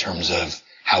in terms of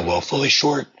how woefully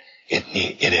short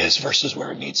it is versus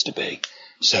where it needs to be.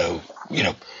 So,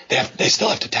 they still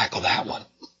have to tackle that one.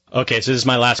 Okay, so this is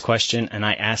my last question, and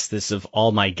I ask this of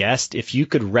all my guests. If you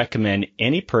could recommend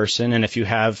any person, and if you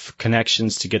have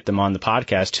connections to get them on the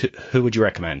podcast, who would you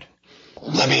recommend?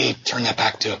 Let me turn that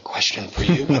back to a question for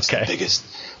you. What's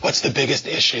the biggest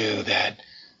issue that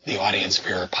the audience for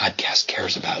your podcast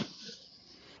cares about?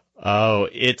 Oh,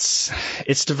 it's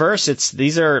diverse.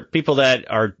 These are people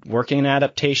that are working in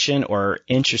adaptation or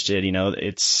interested,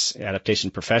 it's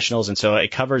adaptation professionals. And so it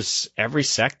covers every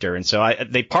sector. And so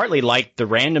they partly like the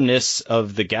randomness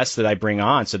of the guests that I bring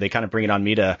on. So they kind of bring it on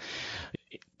me to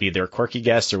be their quirky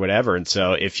guest or whatever. And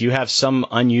so if you have some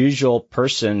unusual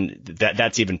person,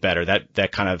 that's even better.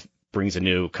 That kind of brings a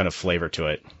new kind of flavor to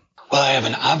it. Well, I have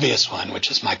an obvious one,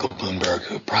 which is Michael Bloomberg,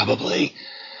 who probably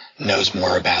knows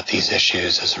more about these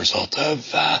issues as a result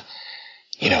of,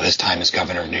 his time as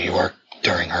governor of New York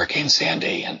during Hurricane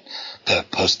Sandy and the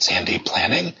post-Sandy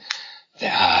planning,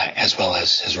 as well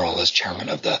as his role as chairman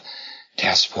of the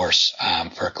task force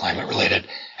for climate-related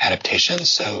adaptation.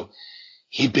 So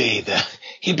he'd be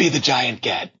the giant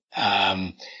get,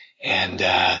 and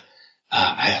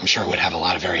I'm sure would have a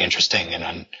lot of very interesting and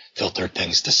unfiltered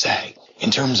things to say.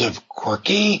 In terms of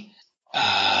quirky,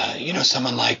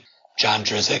 someone like John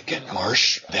Drizek at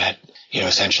Marsh that,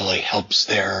 essentially helps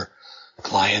their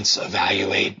clients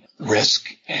evaluate risk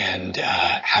and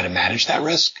how to manage that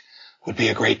risk would be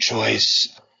a great choice.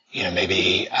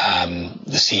 Maybe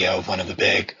the CEO of one of the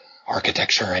big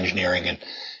architecture, engineering, and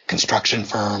construction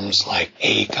firms like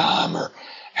AECOM or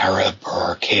Arup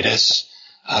or Arcadis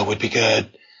would be good.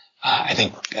 I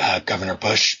think Governor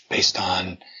Bush, based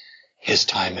on his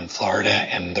time in Florida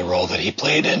and the role that he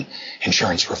played in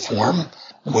insurance reform,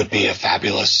 would be a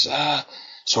fabulous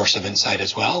source of insight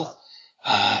as well.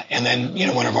 And then,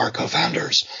 one of our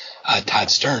co-founders, Todd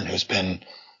Stern, who's been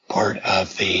part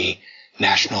of the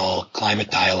national climate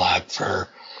dialogue for,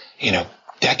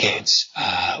 decades,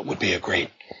 would be a great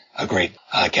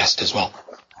guest as well.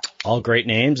 All great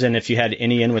names. And if you had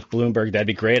any in with Bloomberg, that'd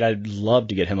be great. I'd love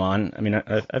to get him on. I mean,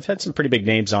 I've had some pretty big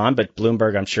names on, but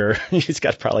Bloomberg, I'm sure he's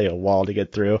got probably a wall to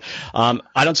get through.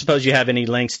 I don't suppose you have any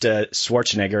links to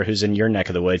Schwarzenegger, who's in your neck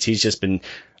of the woods. He's just been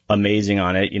amazing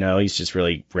on it. He's just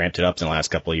really ramped it up in the last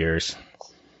couple of years.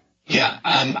 Yeah.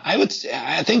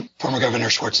 I think former Governor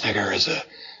Schwarzenegger is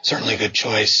certainly a good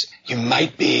choice. You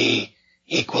might be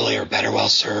equally or better well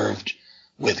served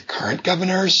with current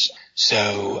governors.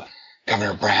 So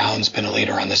Governor Brown's been a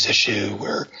leader on this issue.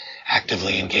 We're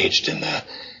actively engaged in the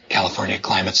California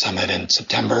Climate Summit in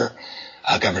September.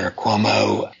 Governor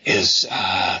Cuomo is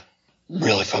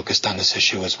really focused on this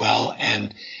issue as well.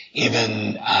 And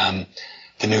even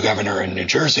the new governor in New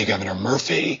Jersey, Governor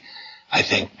Murphy, I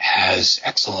think has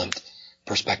excellent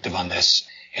perspective on this.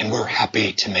 And we're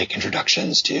happy to make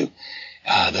introductions to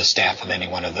the staff of any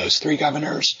one of those three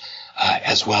governors,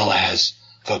 as well as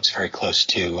folks very close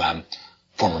to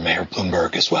former Mayor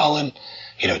Bloomberg as well. And,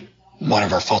 one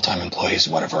of our full-time employees,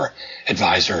 one of our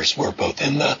advisors were both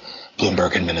in the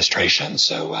Bloomberg administration.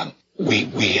 So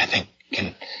we I think,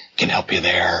 can help you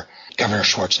there. Former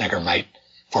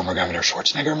Governor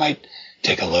Schwarzenegger might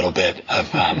take a little bit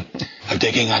of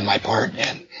digging on my part.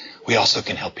 And we also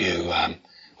can help you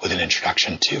with an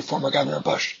introduction to former Governor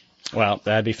Bush. Well,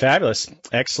 that'd be fabulous.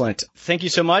 Excellent. Thank you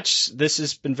so much. This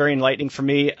has been very enlightening for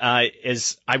me.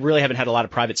 As I really haven't had a lot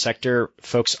of private sector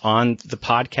folks on the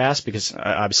podcast because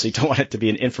I obviously don't want it to be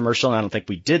an infomercial, and I don't think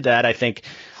we did that. I think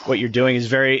what you're doing is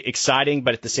very exciting,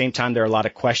 but at the same time, there are a lot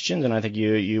of questions, and I think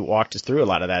you walked us through a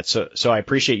lot of that. So I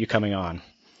appreciate you coming on.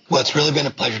 Well, it's really been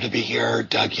a pleasure to be here.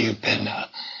 Doug, you've been a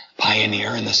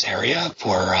pioneer in this area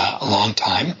for a long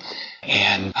time,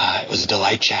 and it was a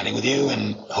delight chatting with you,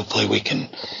 and hopefully we can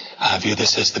view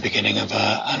this as the beginning of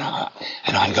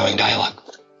an ongoing dialogue.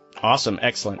 Awesome.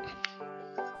 Excellent.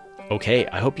 Okay,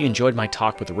 I hope you enjoyed my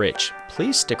talk with Rich.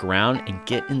 Please stick around and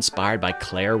get inspired by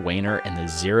Claire Wehner and the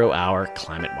 0 Hour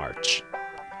Climate March.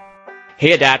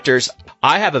 Hey, Adapters.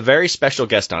 I have a very special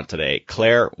guest on today,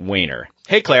 Claire Wehner.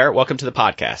 Hey, Claire. Welcome to the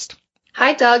podcast.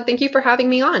 Hi, Doug. Thank you for having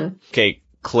me on. Okay,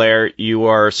 Claire, you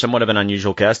are somewhat of an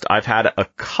unusual guest. I've had a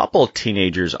couple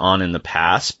teenagers on in the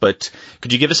past, but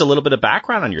could you give us a little bit of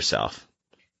background on yourself?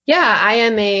 Yeah, I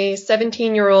am a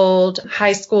 17-year-old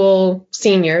high school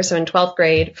senior, so in 12th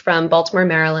grade, from Baltimore,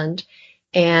 Maryland.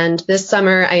 And this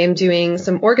summer, I am doing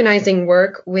some organizing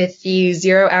work with the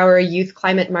 0 Hour Youth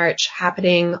Climate March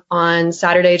happening on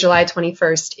Saturday, July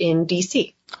 21st in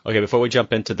D.C. Okay, before we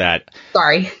jump into that.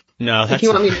 Sorry. No, that's if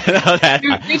you want me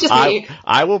to,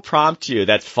 I will prompt you.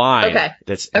 That's fine. Okay.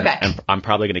 Okay. And I'm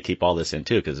probably going to keep all this in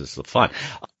too because it's fun.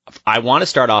 I want to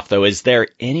start off though. Is there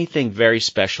anything very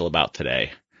special about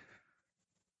today?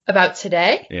 About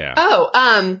today? Yeah.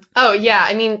 Oh, yeah.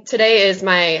 I mean, today is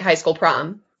my high school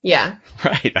prom. Yeah.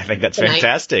 Right. I think that's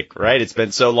fantastic. Right. It's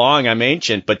been so long. I'm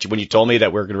ancient. But when you told me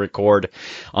that we're going to record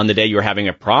on the day you were having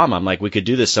a prom, I'm like, we could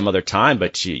do this some other time,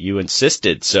 but you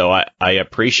insisted. So I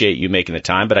appreciate you making the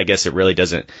time, but I guess it really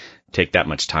doesn't take that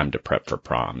much time to prep for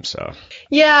prom. So.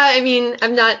 Yeah. I mean,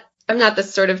 I'm not the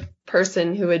sort of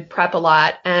person who would prep a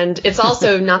lot. And it's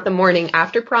also not the morning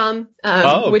after prom,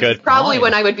 which is probably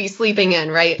when I would be sleeping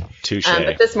in, right? Touche.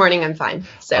 But this morning I'm fine.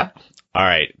 So. All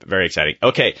right. Very exciting.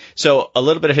 Okay. So a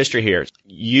little bit of history here.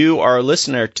 You are a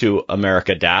listener to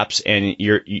America Adapts, and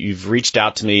you've reached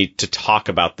out to me to talk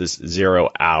about this 0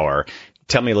 Hour.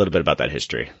 Tell me a little bit about that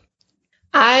history.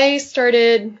 I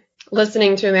started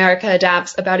listening to America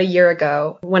Adapts about a year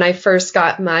ago when I first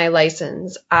got my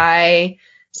license. I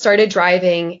started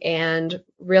driving and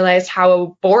realized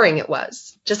how boring it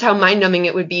was, just how mind-numbing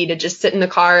it would be to just sit in the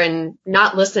car and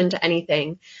not listen to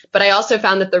anything. But I also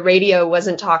found that the radio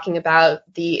wasn't talking about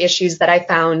the issues that I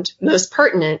found most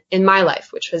pertinent in my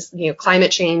life, which was,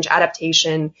 climate change,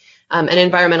 adaptation, and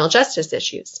environmental justice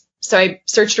issues. So I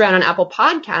searched around on Apple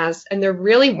Podcasts, and there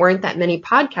really weren't that many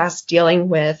podcasts dealing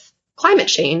with climate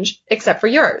change except for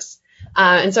yours.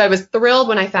 And so I was thrilled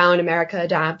when I found America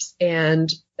Adapts,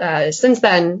 and since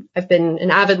then, I've been an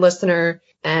avid listener,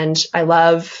 and I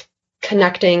love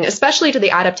connecting, especially to the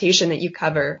adaptation that you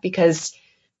cover, because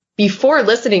before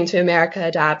listening to America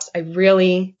Adapts, I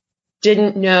really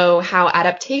didn't know how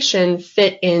adaptation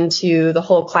fit into the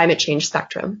whole climate change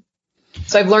spectrum.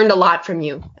 So I've learned a lot from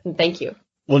you, and thank you.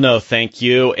 Well, no, thank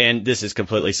you. And this is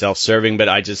completely self-serving, but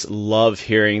I just love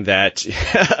hearing that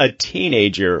a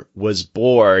teenager was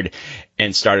bored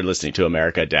and started listening to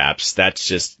America Adapts.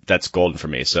 That's golden for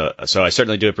me. So I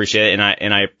certainly do appreciate it.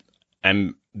 And I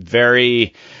am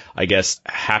very, I guess,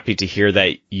 happy to hear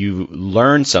that you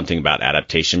learned something about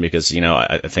adaptation because,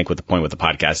 I think what the point with the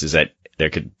podcast is that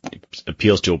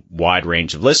appeals to a wide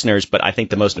range of listeners. But I think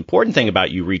the most important thing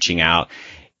about you reaching out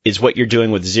is what you're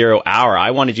doing with 0 Hour. I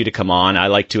wanted you to come on. I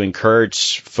like to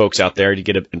encourage folks out there to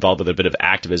get involved with a bit of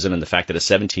activism, and the fact that a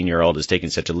 17-year-old is taking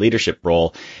such a leadership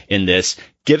role in this.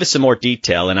 Give us some more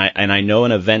detail, and I know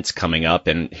an event's coming up,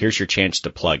 and here's your chance to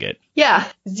plug it. Yeah.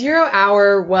 0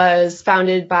 Hour was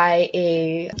founded by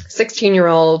a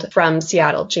 16-year-old from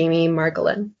Seattle, Jamie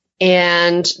Margolin.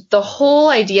 And the whole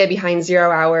idea behind 0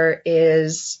 Hour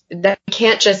is that we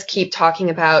can't just keep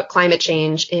talking about climate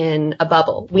change in a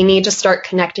bubble. We need to start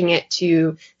connecting it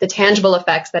to the tangible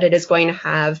effects that it is going to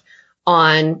have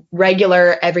on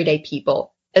regular, everyday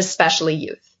people, especially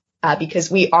youth, because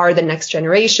we are the next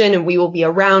generation and we will be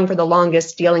around for the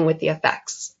longest dealing with the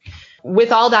effects.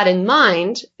 With all that in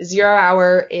mind, 0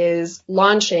 Hour is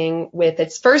launching with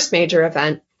its first major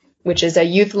event, which is a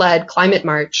youth-led climate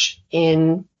march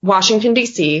in Washington,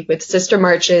 D.C., with sister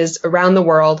marches around the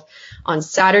world on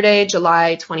Saturday,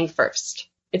 July 21st.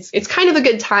 It's kind of a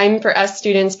good time for us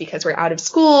students because we're out of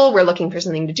school, we're looking for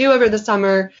something to do over the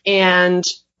summer, and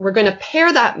we're going to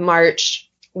pair that march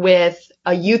with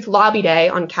a youth lobby day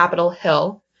on Capitol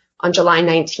Hill on July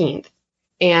 19th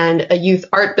and a youth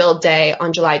art build day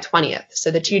on July 20th, so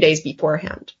the 2 days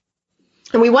beforehand.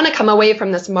 And we want to come away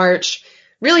from this march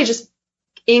really just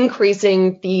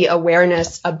increasing the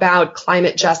awareness about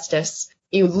climate justice.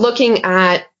 You looking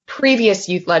at previous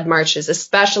youth-led marches,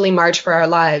 especially March for Our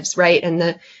Lives, right? And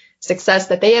the success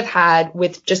that they have had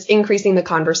with just increasing the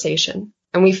conversation.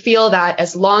 And we feel that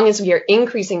as long as we are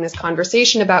increasing this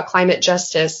conversation about climate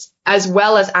justice, as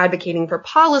well as advocating for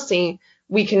policy,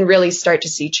 we can really start to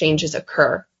see changes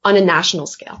occur on a national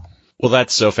scale. Well,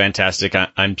 that's so fantastic.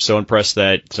 I'm so impressed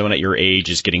that someone at your age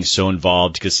is getting so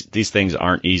involved because these things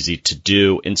aren't easy to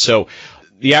do. And so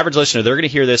the average listener, they're going to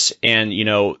hear this and,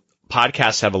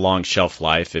 podcasts have a long shelf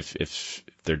life. If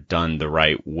they're done the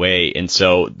right way. And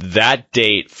so that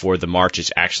date for the march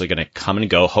is actually going to come and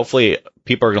go. Hopefully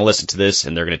people are going to listen to this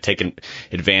and they're going to take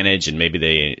advantage, and maybe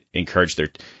they encourage their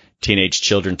teenage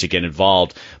children to get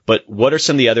involved. But what are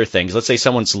some of the other things? Let's say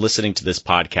someone's listening to this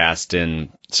podcast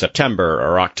in September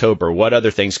or October. What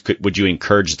other things would you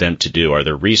encourage them to do? Are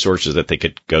there resources that they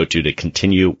could go to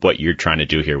continue what you're trying to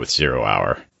do here with Zero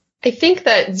Hour? I think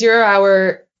that Zero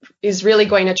Hour is really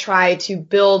going to try to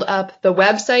build up the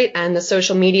website and the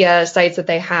social media sites that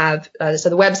they have. So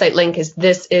the website link is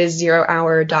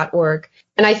thisiszerohour.org.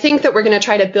 And I think that we're going to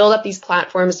try to build up these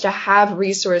platforms to have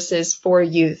resources for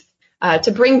youth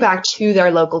to bring back to their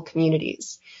local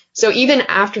communities. So even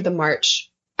after the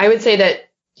march, I would say that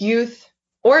youth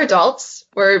or adults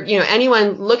or,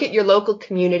 anyone, look at your local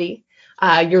community,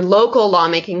 your local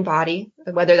lawmaking body,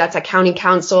 whether that's a county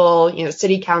council,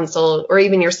 city council, or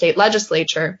even your state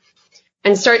legislature,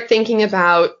 and start thinking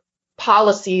about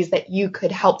policies that you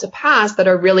could help to pass that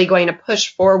are really going to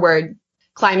push forward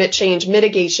climate change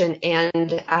mitigation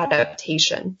and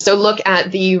adaptation. So look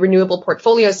at the renewable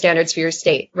portfolio standards for your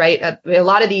state, right? A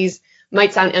lot of these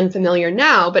might sound unfamiliar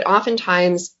now, but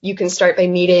oftentimes you can start by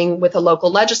meeting with a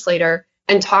local legislator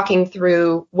and talking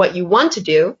through what you want to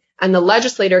do. And the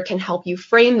legislator can help you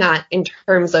frame that in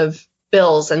terms of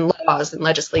bills and laws and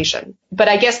legislation. But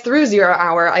I guess through Zero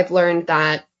Hour, I've learned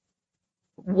that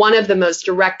one of the most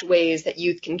direct ways that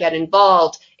youth can get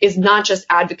involved is not just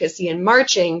advocacy and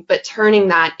marching, but turning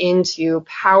that into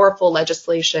powerful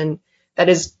legislation that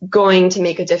is going to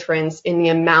make a difference in the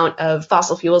amount of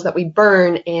fossil fuels that we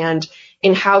burn and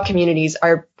in how communities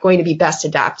are going to be best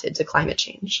adapted to climate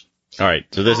change. All right.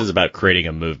 So this is about creating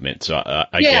a movement. So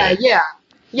I get it.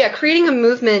 Yeah, creating a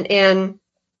movement. And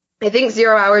I think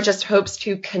Zero Hour just hopes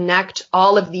to connect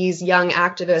all of these young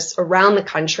activists around the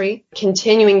country,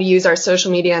 continuing to use our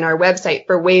social media and our website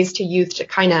for ways to youth to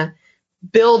kind of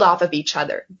build off of each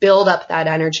other, build up that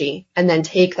energy, and then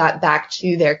take that back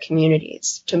to their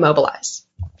communities to mobilize.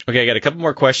 Okay, I got a couple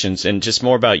more questions and just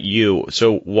more about you.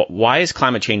 So why is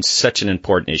climate change such an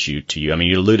important issue to you? I mean,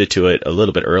 you alluded to it a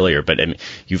little bit earlier, but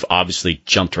you've obviously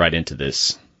jumped right into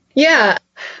this. Yeah,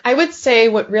 I would say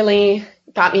what really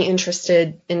got me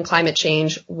interested in climate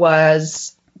change were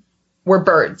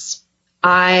birds.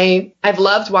 I've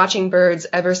loved watching birds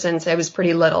ever since I was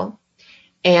pretty little.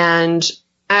 And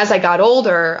as I got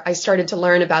older, I started to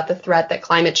learn about the threat that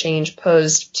climate change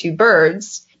posed to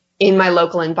birds in my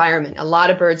local environment. A lot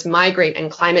of birds migrate, and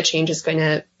climate change is going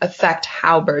to affect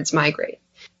how birds migrate.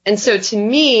 And so to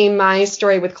me, my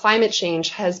story with climate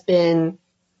change has been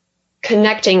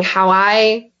connecting how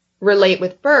I relate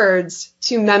with birds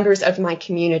to members of my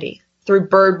community through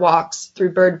bird walks,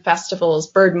 through bird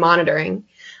festivals, bird monitoring,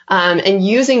 and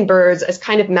using birds as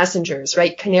kind of messengers,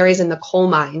 right? Canaries in the coal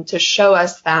mine, to show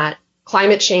us that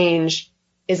climate change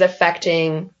is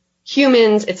affecting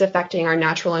humans, it's affecting our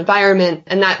natural environment,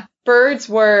 and that birds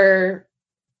were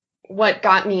what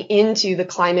got me into the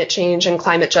climate change and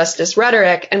climate justice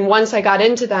rhetoric. And once I got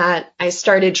into that, I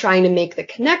started trying to make the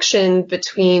connection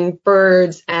between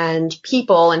birds and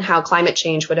people and how climate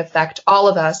change would affect all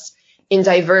of us in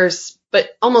diverse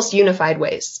but almost unified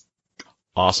ways.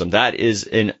 Awesome. That is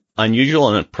an unusual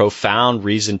and a profound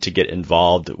reason to get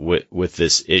involved with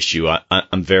this issue.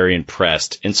 I'm very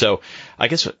impressed. And so I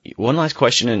guess one last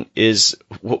question is,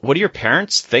 what do your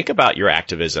parents think about your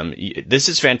activism? This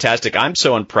is fantastic. I'm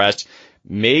so impressed.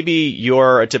 Maybe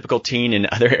you're a typical teen in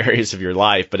other areas of your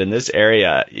life, but in this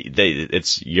area,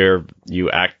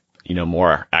 you act,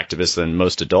 more activist than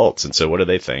most adults. And so what do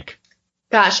they think?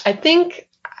 Gosh, I think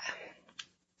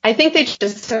they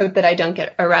just hope that I don't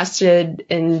get arrested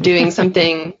in doing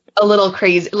something a little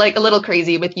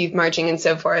crazy with youth marching and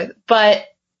so forth. But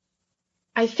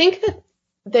I think that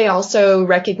they also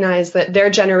recognize that their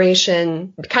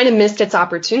generation kind of missed its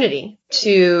opportunity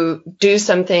to do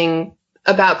something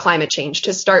about climate change,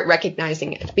 to start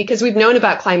recognizing it, because we've known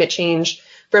about climate change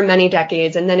for many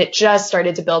decades, and then it just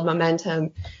started to build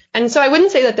momentum. And so I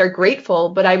wouldn't say that they're grateful,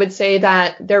 but I would say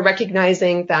that they're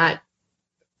recognizing that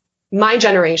my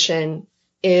generation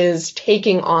is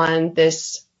taking on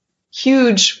this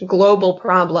huge global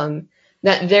problem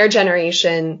that their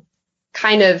generation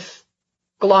kind of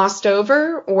glossed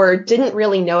over or didn't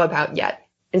really know about yet.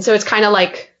 And so it's kind of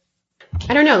like,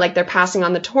 I don't know, like they're passing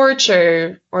on the torch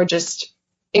or just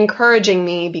encouraging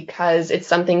me because it's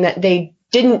something that they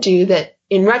didn't do that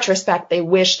in retrospect they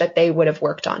wish that they would have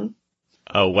worked on.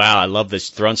 Oh, wow. I love this.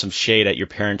 Throwing some shade at your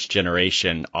parents'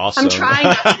 generation. Awesome. I'm trying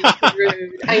not to be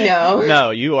rude. I know. No,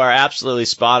 you are absolutely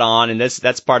spot on. And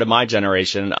that's part of my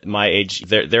generation, my age.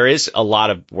 There is a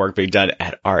lot of work being done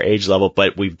at our age level,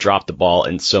 but we've dropped the ball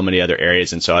in so many other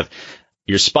areas. And so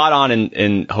you're spot on,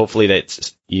 and hopefully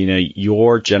that's,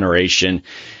 your generation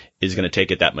is going to take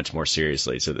it that much more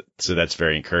seriously. So that's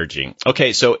very encouraging.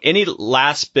 Okay. So any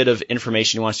last bit of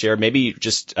information you want to share? Maybe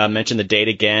just mention the date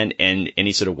again and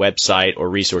any sort of website or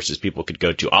resources people could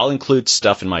go to. I'll include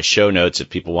stuff in my show notes if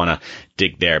people want to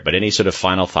dig there, but any sort of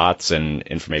final thoughts and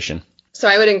information? So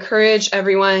I would encourage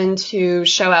everyone to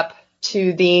show up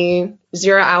to the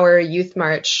 0 Hour Youth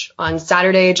March on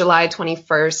Saturday, July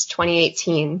 21st,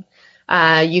 2018.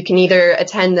 You can either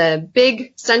attend the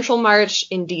big central march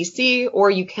in DC, or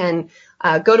you can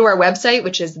go to our website,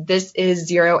 which is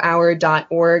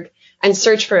thisiszerohour.org, and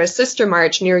search for a sister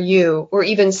march near you, or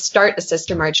even start a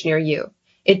sister march near you.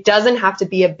 It doesn't have to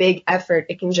be a big effort.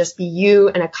 It can just be you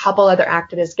and a couple other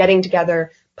activists getting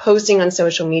together, posting on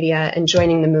social media, and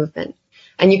joining the movement.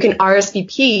 And you can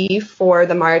RSVP for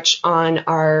the march on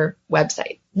our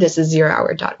website,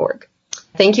 thisiszerohour.org.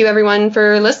 Thank you, everyone,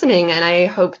 for listening, and I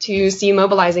hope to see you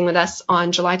mobilizing with us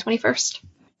on July 21st.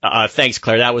 Thanks,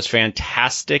 Claire. That was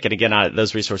fantastic. And again,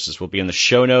 those resources will be in the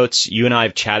show notes. You and I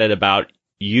have chatted about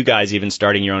you guys even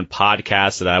starting your own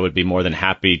podcast that I would be more than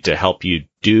happy to help you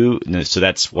do. So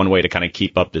that's one way to kind of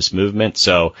keep up this movement.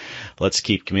 So let's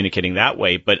keep communicating that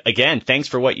way. But again, thanks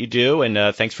for what you do,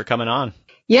 and thanks for coming on.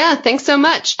 Yeah, thanks so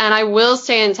much. And I will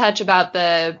stay in touch about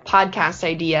the podcast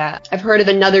idea. I've heard of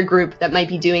another group that might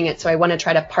be doing it, so I want to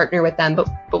try to partner with them, but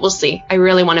we'll see. I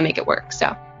really want to make it work.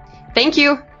 So thank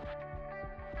you.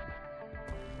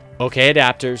 Okay,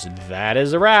 adapters, that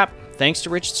is a wrap. Thanks to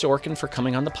Rich Sorkin for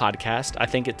coming on the podcast. I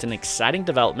think it's an exciting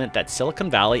development that Silicon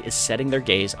Valley is setting their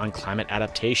gaze on climate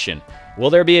adaptation. Will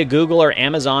there be a Google or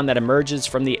Amazon that emerges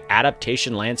from the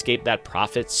adaptation landscape that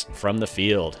profits from the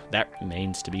field? That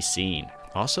remains to be seen.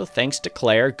 Also, thanks to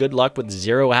Claire. Good luck with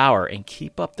 0 Hour, and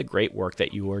keep up the great work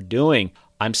that you are doing.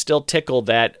 I'm still tickled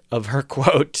of her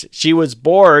quote. She was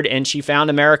bored and she found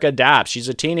America Adapts. She's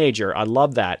a teenager. I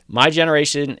love that. My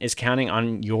generation is counting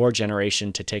on your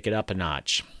generation to take it up a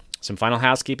notch. Some final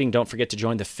housekeeping. Don't forget to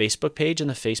join the Facebook page and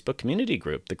the Facebook community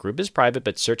group. The group is private,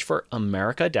 but search for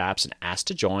America Adapts and ask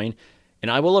to join, and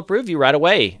I will approve you right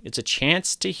away. It's a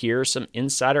chance to hear some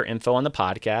insider info on the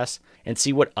podcast and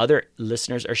see what other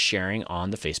listeners are sharing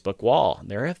on the Facebook wall.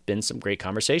 There have been some great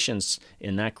conversations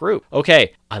in that group.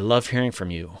 Okay, I love hearing from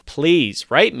you. Please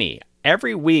write me.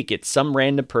 Every week, it's some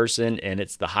random person, and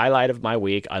it's the highlight of my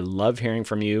week. I love hearing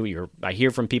from you. I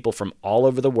hear from people from all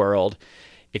over the world.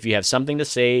 If you have something to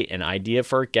say, an idea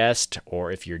for a guest,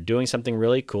 or if you're doing something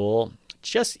really cool,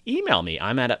 just email me.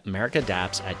 I'm at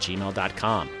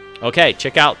americadapts@gmail.com. Okay,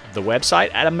 check out the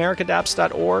website at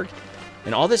americadapts.org.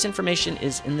 And all this information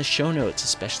is in the show notes,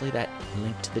 especially that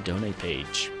link to the donate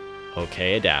page.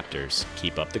 Okay, adapters,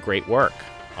 keep up the great work.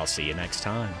 I'll see you next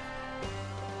time.